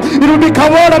of the Lamb. It will be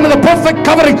covered under the perfect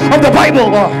covering of the Bible.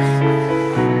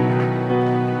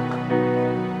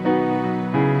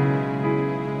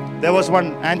 There was one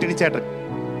Anthony Chetan.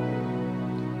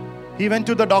 He went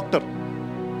to the doctor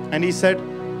and he said,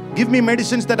 "Give me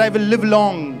medicines that I will live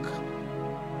long."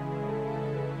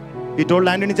 He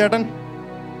told Anthony Chetan,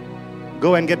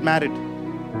 "Go and get married."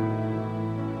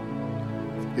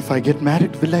 "If I get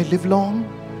married, will I live long?"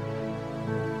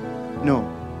 No.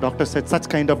 Doctor said, "Such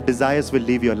kind of desires will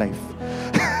leave your life."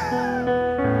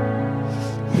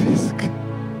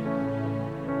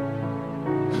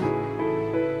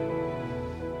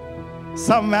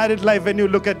 Some married life, when you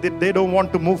look at it, they don't want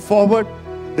to move forward.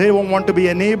 They don't want to be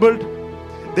enabled.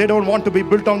 They don't want to be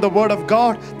built on the word of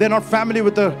God. They're not family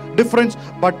with a difference.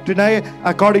 But tonight,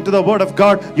 according to the word of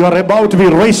God, you are about to be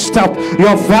raised up.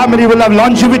 Your family will have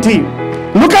longevity.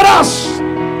 Look at us.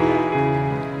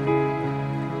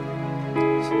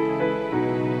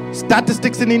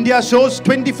 Statistics in India shows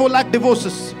 24 lakh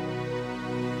divorces.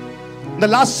 In the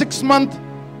last 6 months,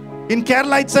 in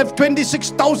Kerala itself,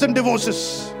 26,000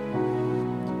 divorces.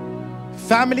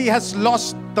 Family has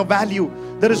lost the value.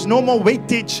 There is no more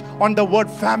weightage on the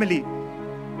word family.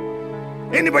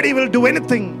 Anybody will do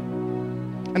anything.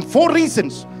 And 4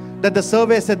 reasons that the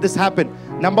survey said this happened.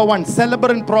 Number 1,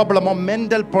 cerebral problem or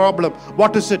mental problem.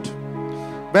 What is it?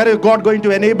 Where is God going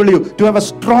to enable you to have a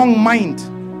strong mind?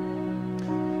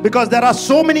 Because there are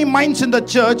so many minds in the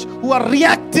church who are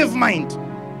reactive mind.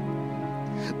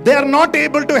 They are not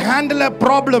able to handle a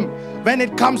problem when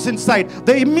it comes inside.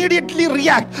 They immediately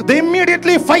react. They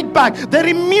immediately fight back. They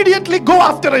immediately go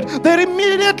after it. They're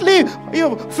immediately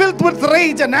filled with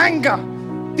rage and anger.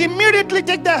 They immediately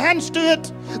take their hands to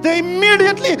it. They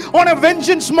immediately on a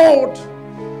vengeance mode.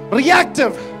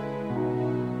 Reactive.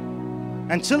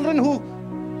 And children who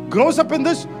grows up in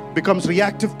this becomes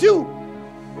reactive too.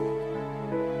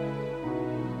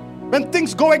 When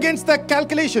things go against their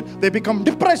calculation, they become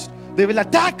depressed. They will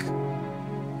attack.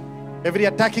 Every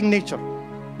attacking nature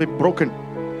will be broken.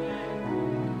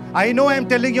 I know I'm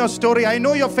telling you a story. I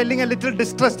know you're feeling a little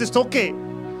distressed. It's okay.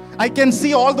 I can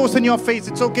see all those in your face.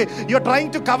 It's okay. You're trying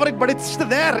to cover it, but it's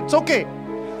there. It's okay.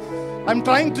 I'm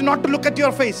trying to not to look at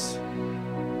your face.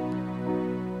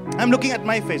 I'm looking at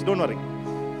my face. Don't worry.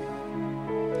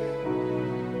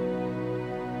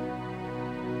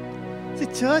 See,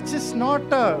 church is not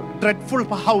a dreadful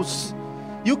house.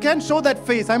 You can show that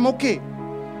face. I'm okay.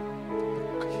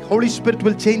 Holy Spirit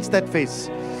will change that face.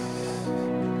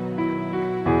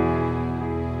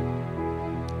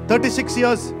 36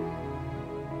 years.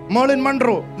 Marilyn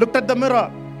Monroe looked at the mirror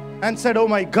and said, oh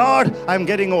my God, I'm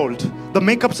getting old. The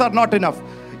makeups are not enough.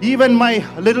 Even my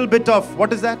little bit of,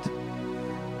 what is that?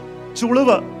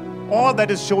 Chuluva. All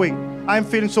that is showing. I'm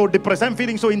feeling so depressed. I'm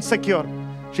feeling so insecure.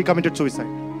 She committed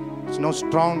suicide. It's no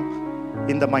strong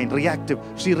in the mind. Reactive.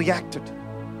 She reacted.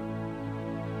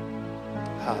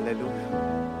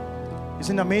 Hallelujah.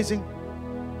 Isn't it amazing?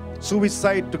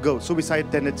 Suicide to go.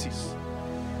 Suicide tendencies.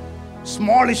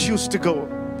 Small issues to go.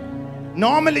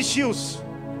 Normal issues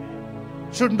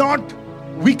should not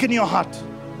weaken your heart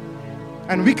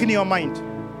and weaken your mind.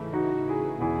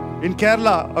 In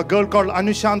Kerala, a girl called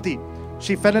Anushanti,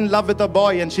 she fell in love with a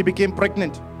boy and she became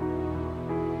pregnant.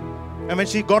 And when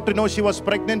she got to know she was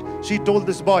pregnant, she told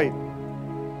this boy,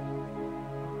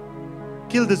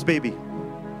 kill this baby.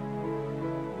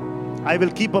 I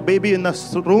will keep a baby in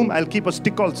the room. I'll keep a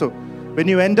stick also. When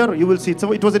you enter, you will see.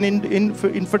 So it was an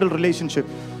infidel relationship.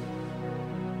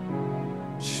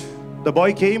 The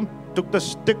boy came, took the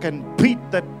stick and beat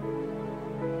that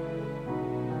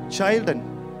child, and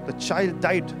the child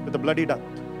died with a bloody death.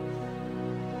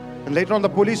 And later on the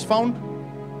police found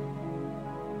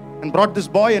and brought this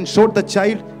boy and showed the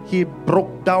child. He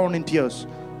broke down in tears.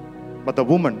 But the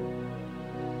woman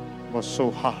was so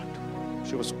hard.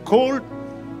 She was cold.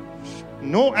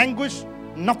 No anguish,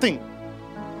 nothing.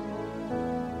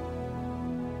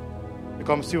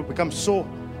 You become so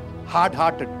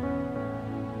hard-hearted.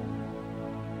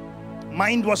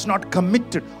 Mind was not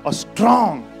committed or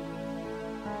strong.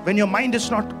 When your mind is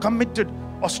not committed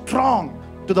or strong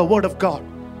to the word of God,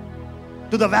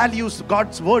 to the values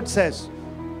God's word says,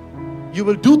 you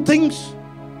will do things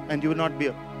and you will not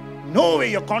be. No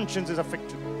way your conscience is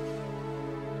affected.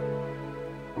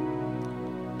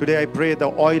 Today I pray the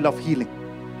oil of healing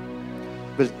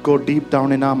will go deep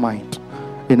down in our mind,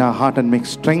 in our heart, and make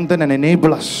strengthen and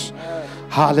enable us.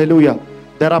 Hallelujah.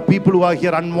 There are people who are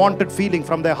here, unwanted feeling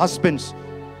from their husbands.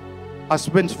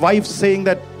 Husbands, wives saying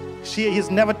that he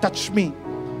has never touched me.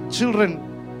 Children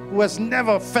who has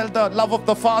never felt the love of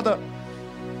the father.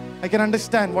 I can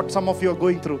understand what some of you are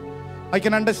going through. I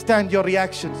can understand your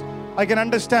reactions. I can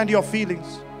understand your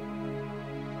feelings.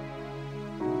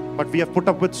 But we have put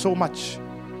up with so much.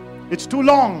 It's too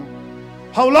long.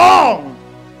 How long?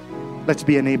 Let's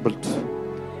be enabled.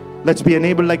 Let's be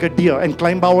enabled like a deer and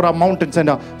climb over our mountains and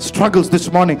our struggles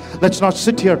this morning. Let's not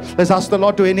sit here. Let's ask the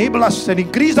Lord to enable us and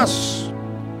increase us.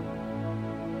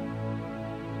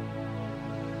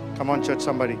 Come on, church,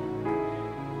 somebody.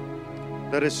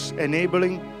 There is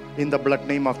enabling in the blood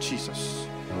name of Jesus.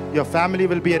 Your family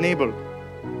will be enabled.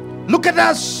 Look at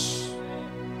us.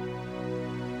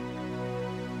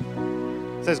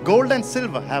 It says, gold and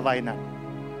silver have I none.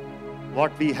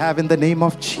 What we have in the name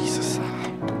of Jesus.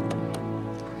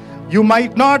 You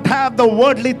might not have the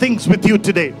worldly things with you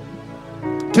today.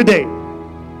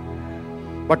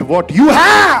 But what you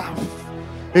have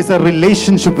is a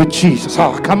relationship with Jesus.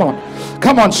 Oh, come on.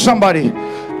 Come on, somebody.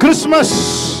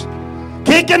 Christmas.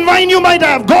 Cake and wine you might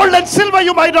have. Gold and silver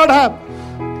you might not have.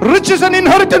 Riches and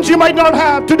inheritance you might not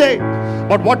have today.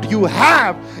 but what you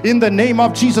have in the name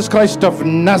of Jesus Christ of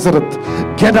Nazareth.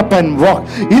 Get up and walk.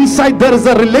 Inside there is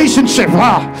a relationship.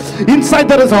 Inside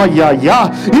there is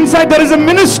inside there is a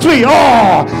ministry.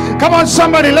 Come on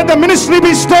somebody, let the ministry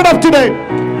be stirred up today.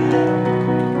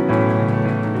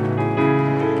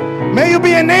 May you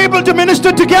be enabled to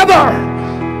minister together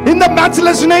in the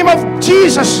matchless name of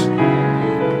Jesus.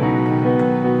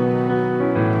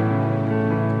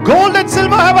 Gold and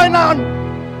silver have I none.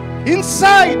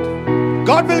 Inside,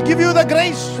 God will give you the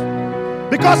grace,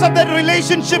 because of that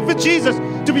relationship with Jesus,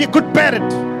 to be a good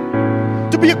parent,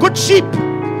 to be a good sheep,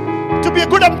 to be a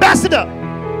good ambassador.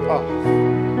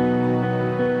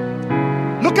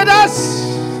 Look at us.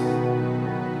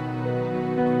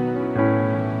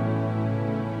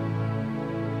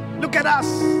 Look at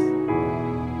us.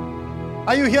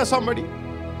 Are you here, somebody?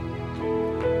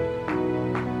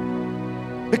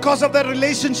 Because of that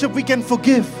relationship, we can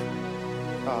forgive.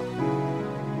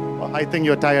 I think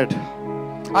you're tired.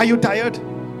 Are you tired?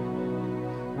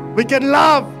 We can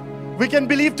love. We can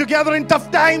believe together in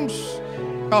tough times.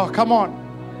 Oh, come on.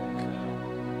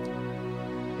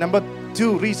 Number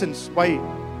 2 reasons why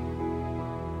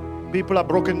people are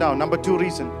broken down. Number 2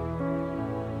 reason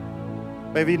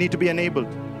why we need to be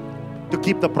enabled to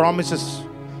keep the promises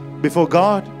before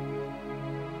God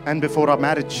and before our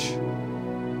marriage.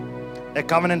 A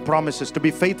covenant promises to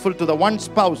be faithful to the one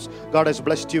spouse God has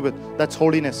blessed you with. That's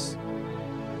holiness.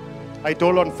 I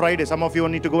told on Friday, some of you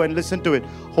need to go and listen to it.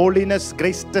 Holiness,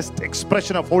 greatest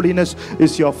expression of holiness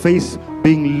is your face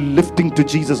being lifting to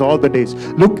Jesus all the days.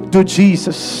 Look to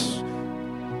Jesus.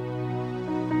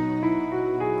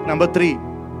 Number 3,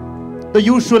 the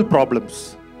usual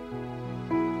problems.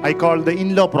 I call the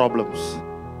in-law problems.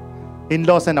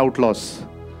 In-laws and outlaws.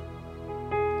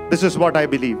 This is what I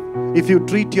believe. If you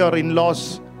treat your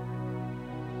in-laws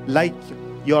like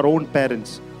your own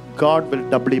parents, God will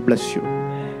doubly bless you.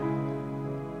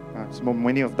 So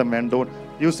many of the men don't.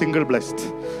 You single blessed.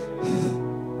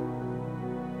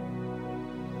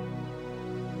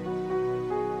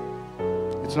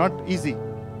 It's not easy,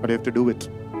 but you have to do it.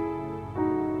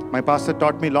 My pastor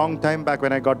taught me long time back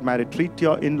when I got married, treat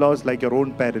your in-laws like your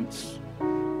own parents.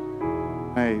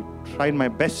 I tried my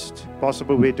best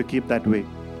possible way to keep that way.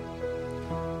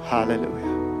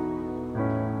 Hallelujah.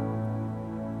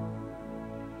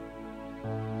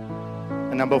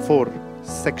 And number 4,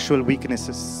 sexual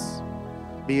weaknesses.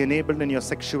 Be enabled in your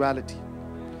sexuality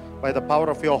by the power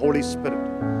of your Holy Spirit.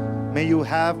 May you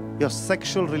have your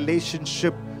sexual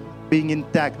relationship being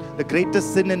intact. The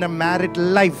greatest sin in a married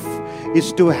life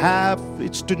is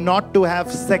not to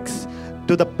have sex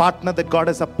to the partner that God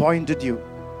has appointed you.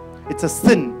 It's a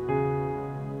sin.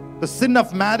 The sin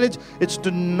of marriage is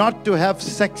not to have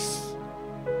sex.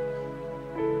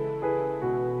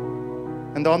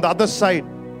 And on the other side,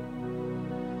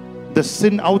 the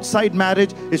sin outside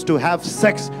marriage is to have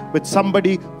sex with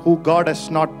somebody who God has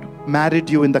not married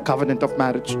you in the covenant of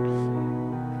marriage.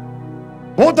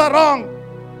 Both are wrong.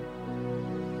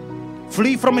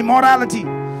 Flee from immorality.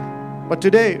 But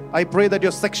today, I pray that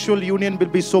your sexual union will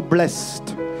be so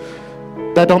blessed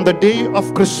that on the day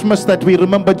of Christmas that we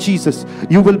remember Jesus,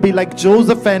 you will be like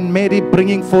Joseph and Mary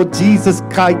bringing forth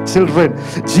Jesus-like children.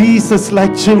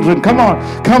 Jesus-like children. Come on,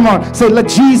 come on. Say, let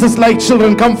Jesus-like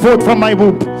children come forth from my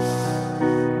womb.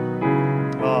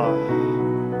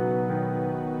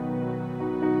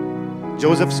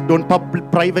 Josephs, don't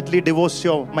privately divorce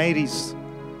your Marys,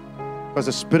 because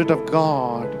the Spirit of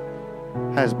God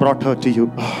has brought her to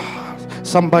you.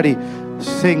 Somebody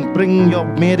sing, bring your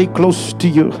Mary close to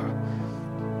you.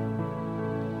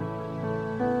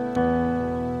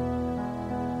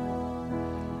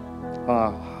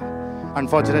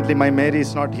 Unfortunately, my Mary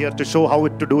is not here to show how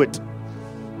to do it.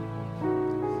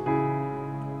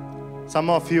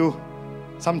 Some of you,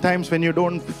 sometimes when you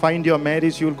don't find your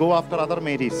Marys, you'll go after other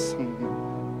Marys.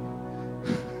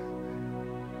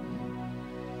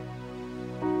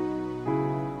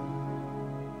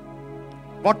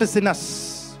 What is in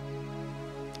us?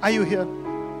 Are you here?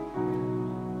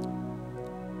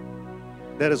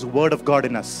 There is a word of God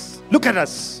in us. Look at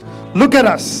us. Look at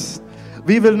us.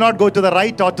 We will not go to the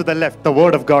right or to the left. The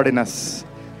word of God in us.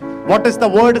 What is the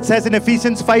word? It says in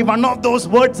Ephesians 5, one of those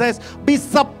words says, be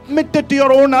submitted to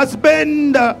your own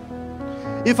husband.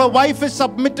 If a wife is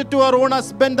submitted to her own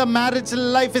husband, the marriage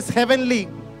life is heavenly.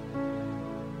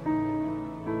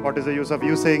 What is the use of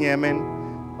you saying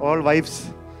amen? All wives.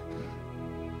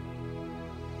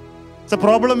 It's a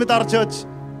problem with our church.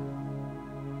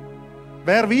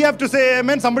 Where we have to say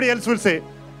amen, somebody else will say.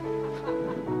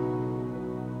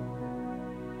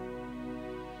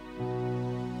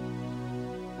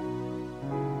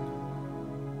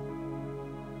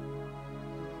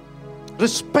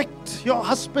 Respect your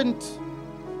husband.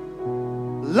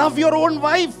 Love your own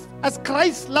wife as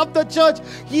Christ loved the church.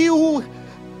 He who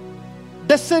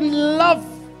doesn't love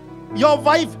your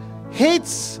wife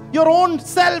hates your own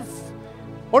self.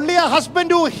 Only a husband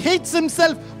who hates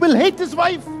himself will hate his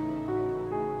wife.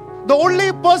 The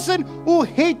only person who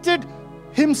hated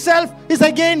himself is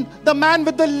again the man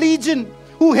with the legion,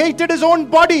 who hated his own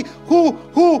body, who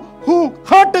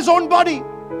hurt his own body.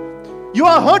 You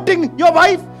are hurting your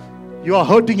wife, you are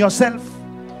hurting yourself.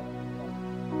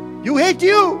 You hate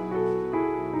you.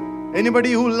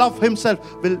 Anybody who loves himself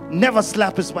will never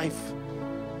slap his wife.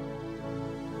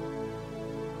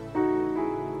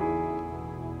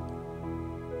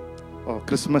 Oh,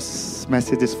 Christmas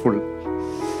message is full.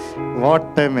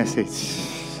 What a message.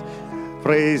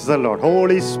 Praise the Lord.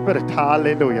 Holy Spirit.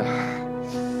 Hallelujah.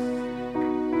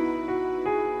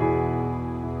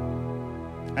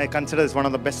 I consider this one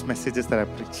of the best messages that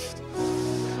I've preached.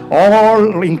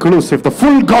 All inclusive. The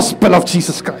full gospel of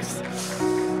Jesus Christ.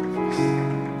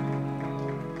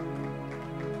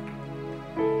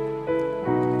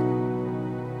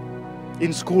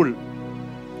 In school,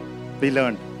 we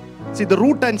learned. See, the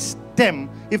root and stem,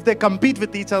 if they compete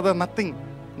with each other, nothing.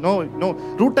 No.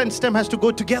 Root and stem has to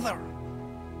go together.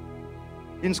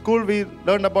 In school, we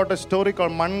learned about a story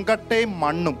called Mangatte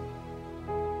Mannum.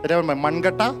 Remember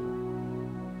Mangata?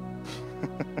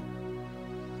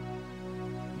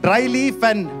 Dry leaf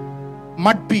and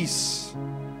mud piece.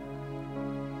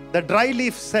 The dry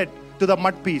leaf said to the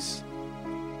mud piece,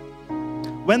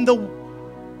 when the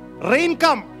rain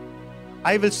comes,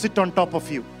 I will sit on top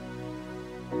of you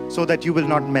so that you will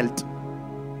not melt.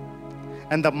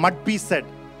 And the mud piece said,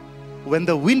 when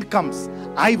the wind comes,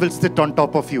 I will sit on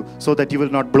top of you so that you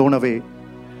will not blown away.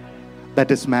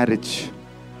 That is marriage.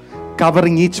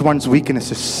 Covering each one's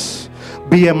weaknesses.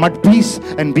 Be a mud piece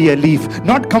and be a leaf.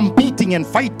 Not competing and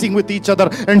fighting with each other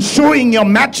and showing your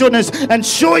macho-ness and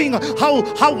showing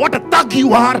how what a thug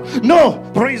you are. No,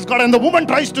 praise God. And the woman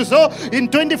tries to say, in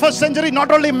 21st century,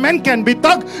 not only men can be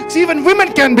thugs, even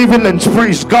women can be villains.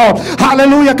 Praise God.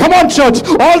 Hallelujah. Come on, church.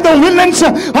 All the villains,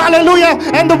 hallelujah,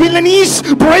 and the villainies,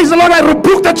 praise the Lord. I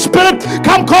rebuke that spirit.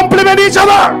 Come compliment each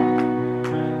other.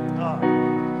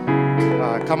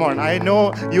 Come on, I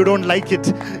know you don't like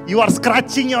it. You are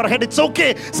scratching your head. It's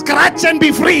okay. Scratch and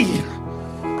be free.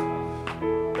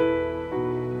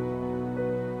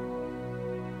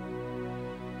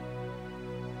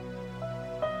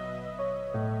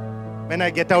 When I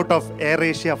get out of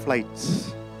AirAsia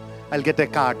flights, I'll get a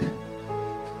card.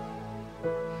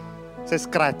 It says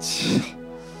scratch.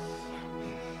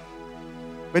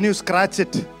 When you scratch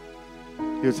it,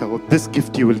 you say, oh, this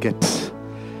gift you will get.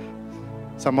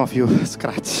 Some of you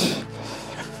scratch.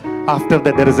 After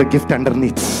that, there is a gift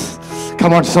underneath.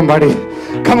 Come on, somebody.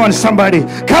 Come on, somebody.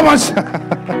 Come on.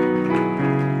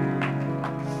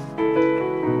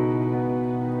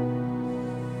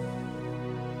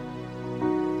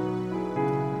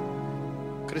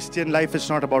 Christian life is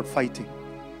not about fighting.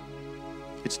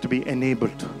 It's to be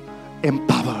enabled,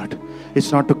 empowered.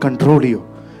 It's not to control you,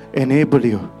 enable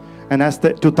you. And as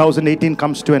the 2018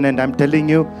 comes to an end, I'm telling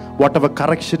you, whatever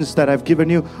corrections that I've given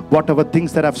you, whatever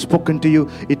things that I've spoken to you,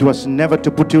 it was never to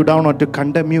put you down or to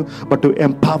condemn you, but to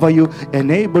empower you,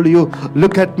 enable you.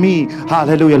 Look at me.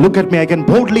 Hallelujah. Look at me. I can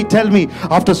boldly tell me,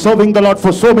 after serving the Lord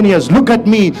for so many years, look at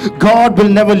me. God will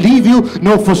never leave you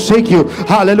nor forsake you.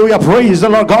 Hallelujah. Praise the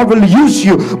Lord. God will use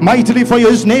you mightily for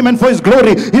His name and for His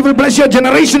glory. He will bless your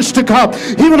generations to come.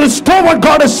 He will restore what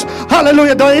God has,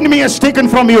 hallelujah, the enemy has taken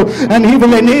from you. And He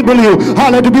will enable you,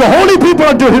 hallelujah, to be a holy people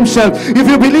unto Himself. If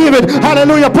you believe it,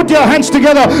 hallelujah, put your hands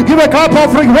together, give a clap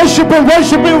offering, worship Him,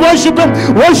 worship Him, worship Him,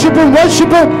 worship Him, worship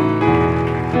Him.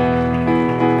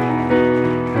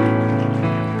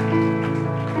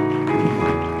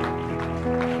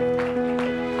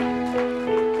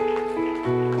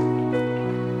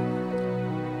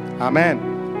 Amen.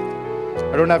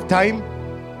 I don't have time,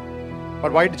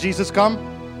 but why did Jesus come?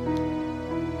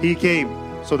 He came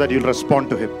so that you'll respond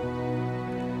to Him.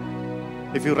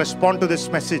 If you respond to this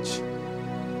message,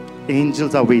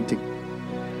 angels are waiting.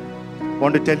 I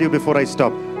want to tell you before I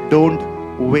stop,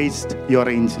 don't waste your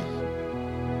angel.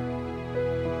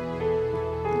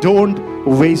 Don't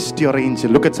waste your angel.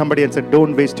 Look at somebody and say,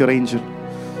 don't waste your angel.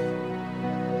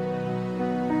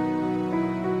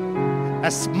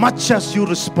 As much as you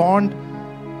respond,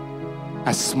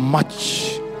 as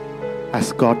much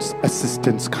as God's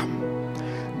assistance come.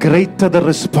 Greater the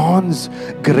response,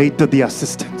 greater the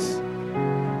assistance.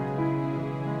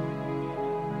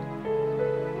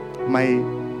 My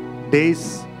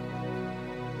day's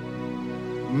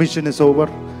mission is over.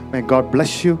 May God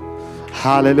bless you.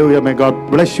 Hallelujah. May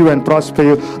God bless you and prosper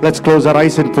you. Let's close our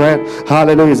eyes in prayer.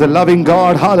 Hallelujah. He's a loving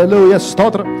God. Hallelujah.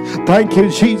 Stotra. Thank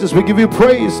you, Jesus. We give you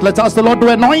praise. Let's ask the Lord to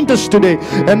anoint us today.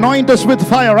 Anoint us with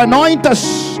fire. Anoint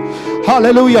us.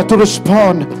 Hallelujah. To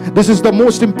respond. This is the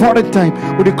most important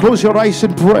time. Would you close your eyes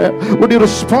in prayer? Would you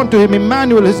respond to Him?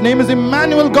 Emmanuel. His name is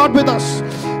Emmanuel, God with us.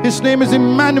 His name is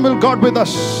Emmanuel, God with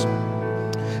us.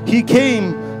 He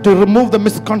came to remove the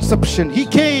misconception. He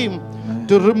came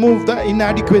to remove the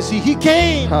inadequacy. He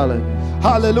came.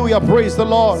 Hallelujah. Praise the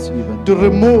Lord. To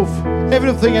remove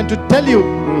everything and to tell you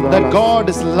that God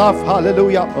is love.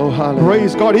 Hallelujah.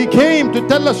 Praise God. He came to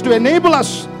tell us, to enable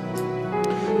us.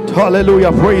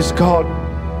 Hallelujah. Praise God.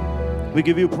 We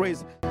give you praise.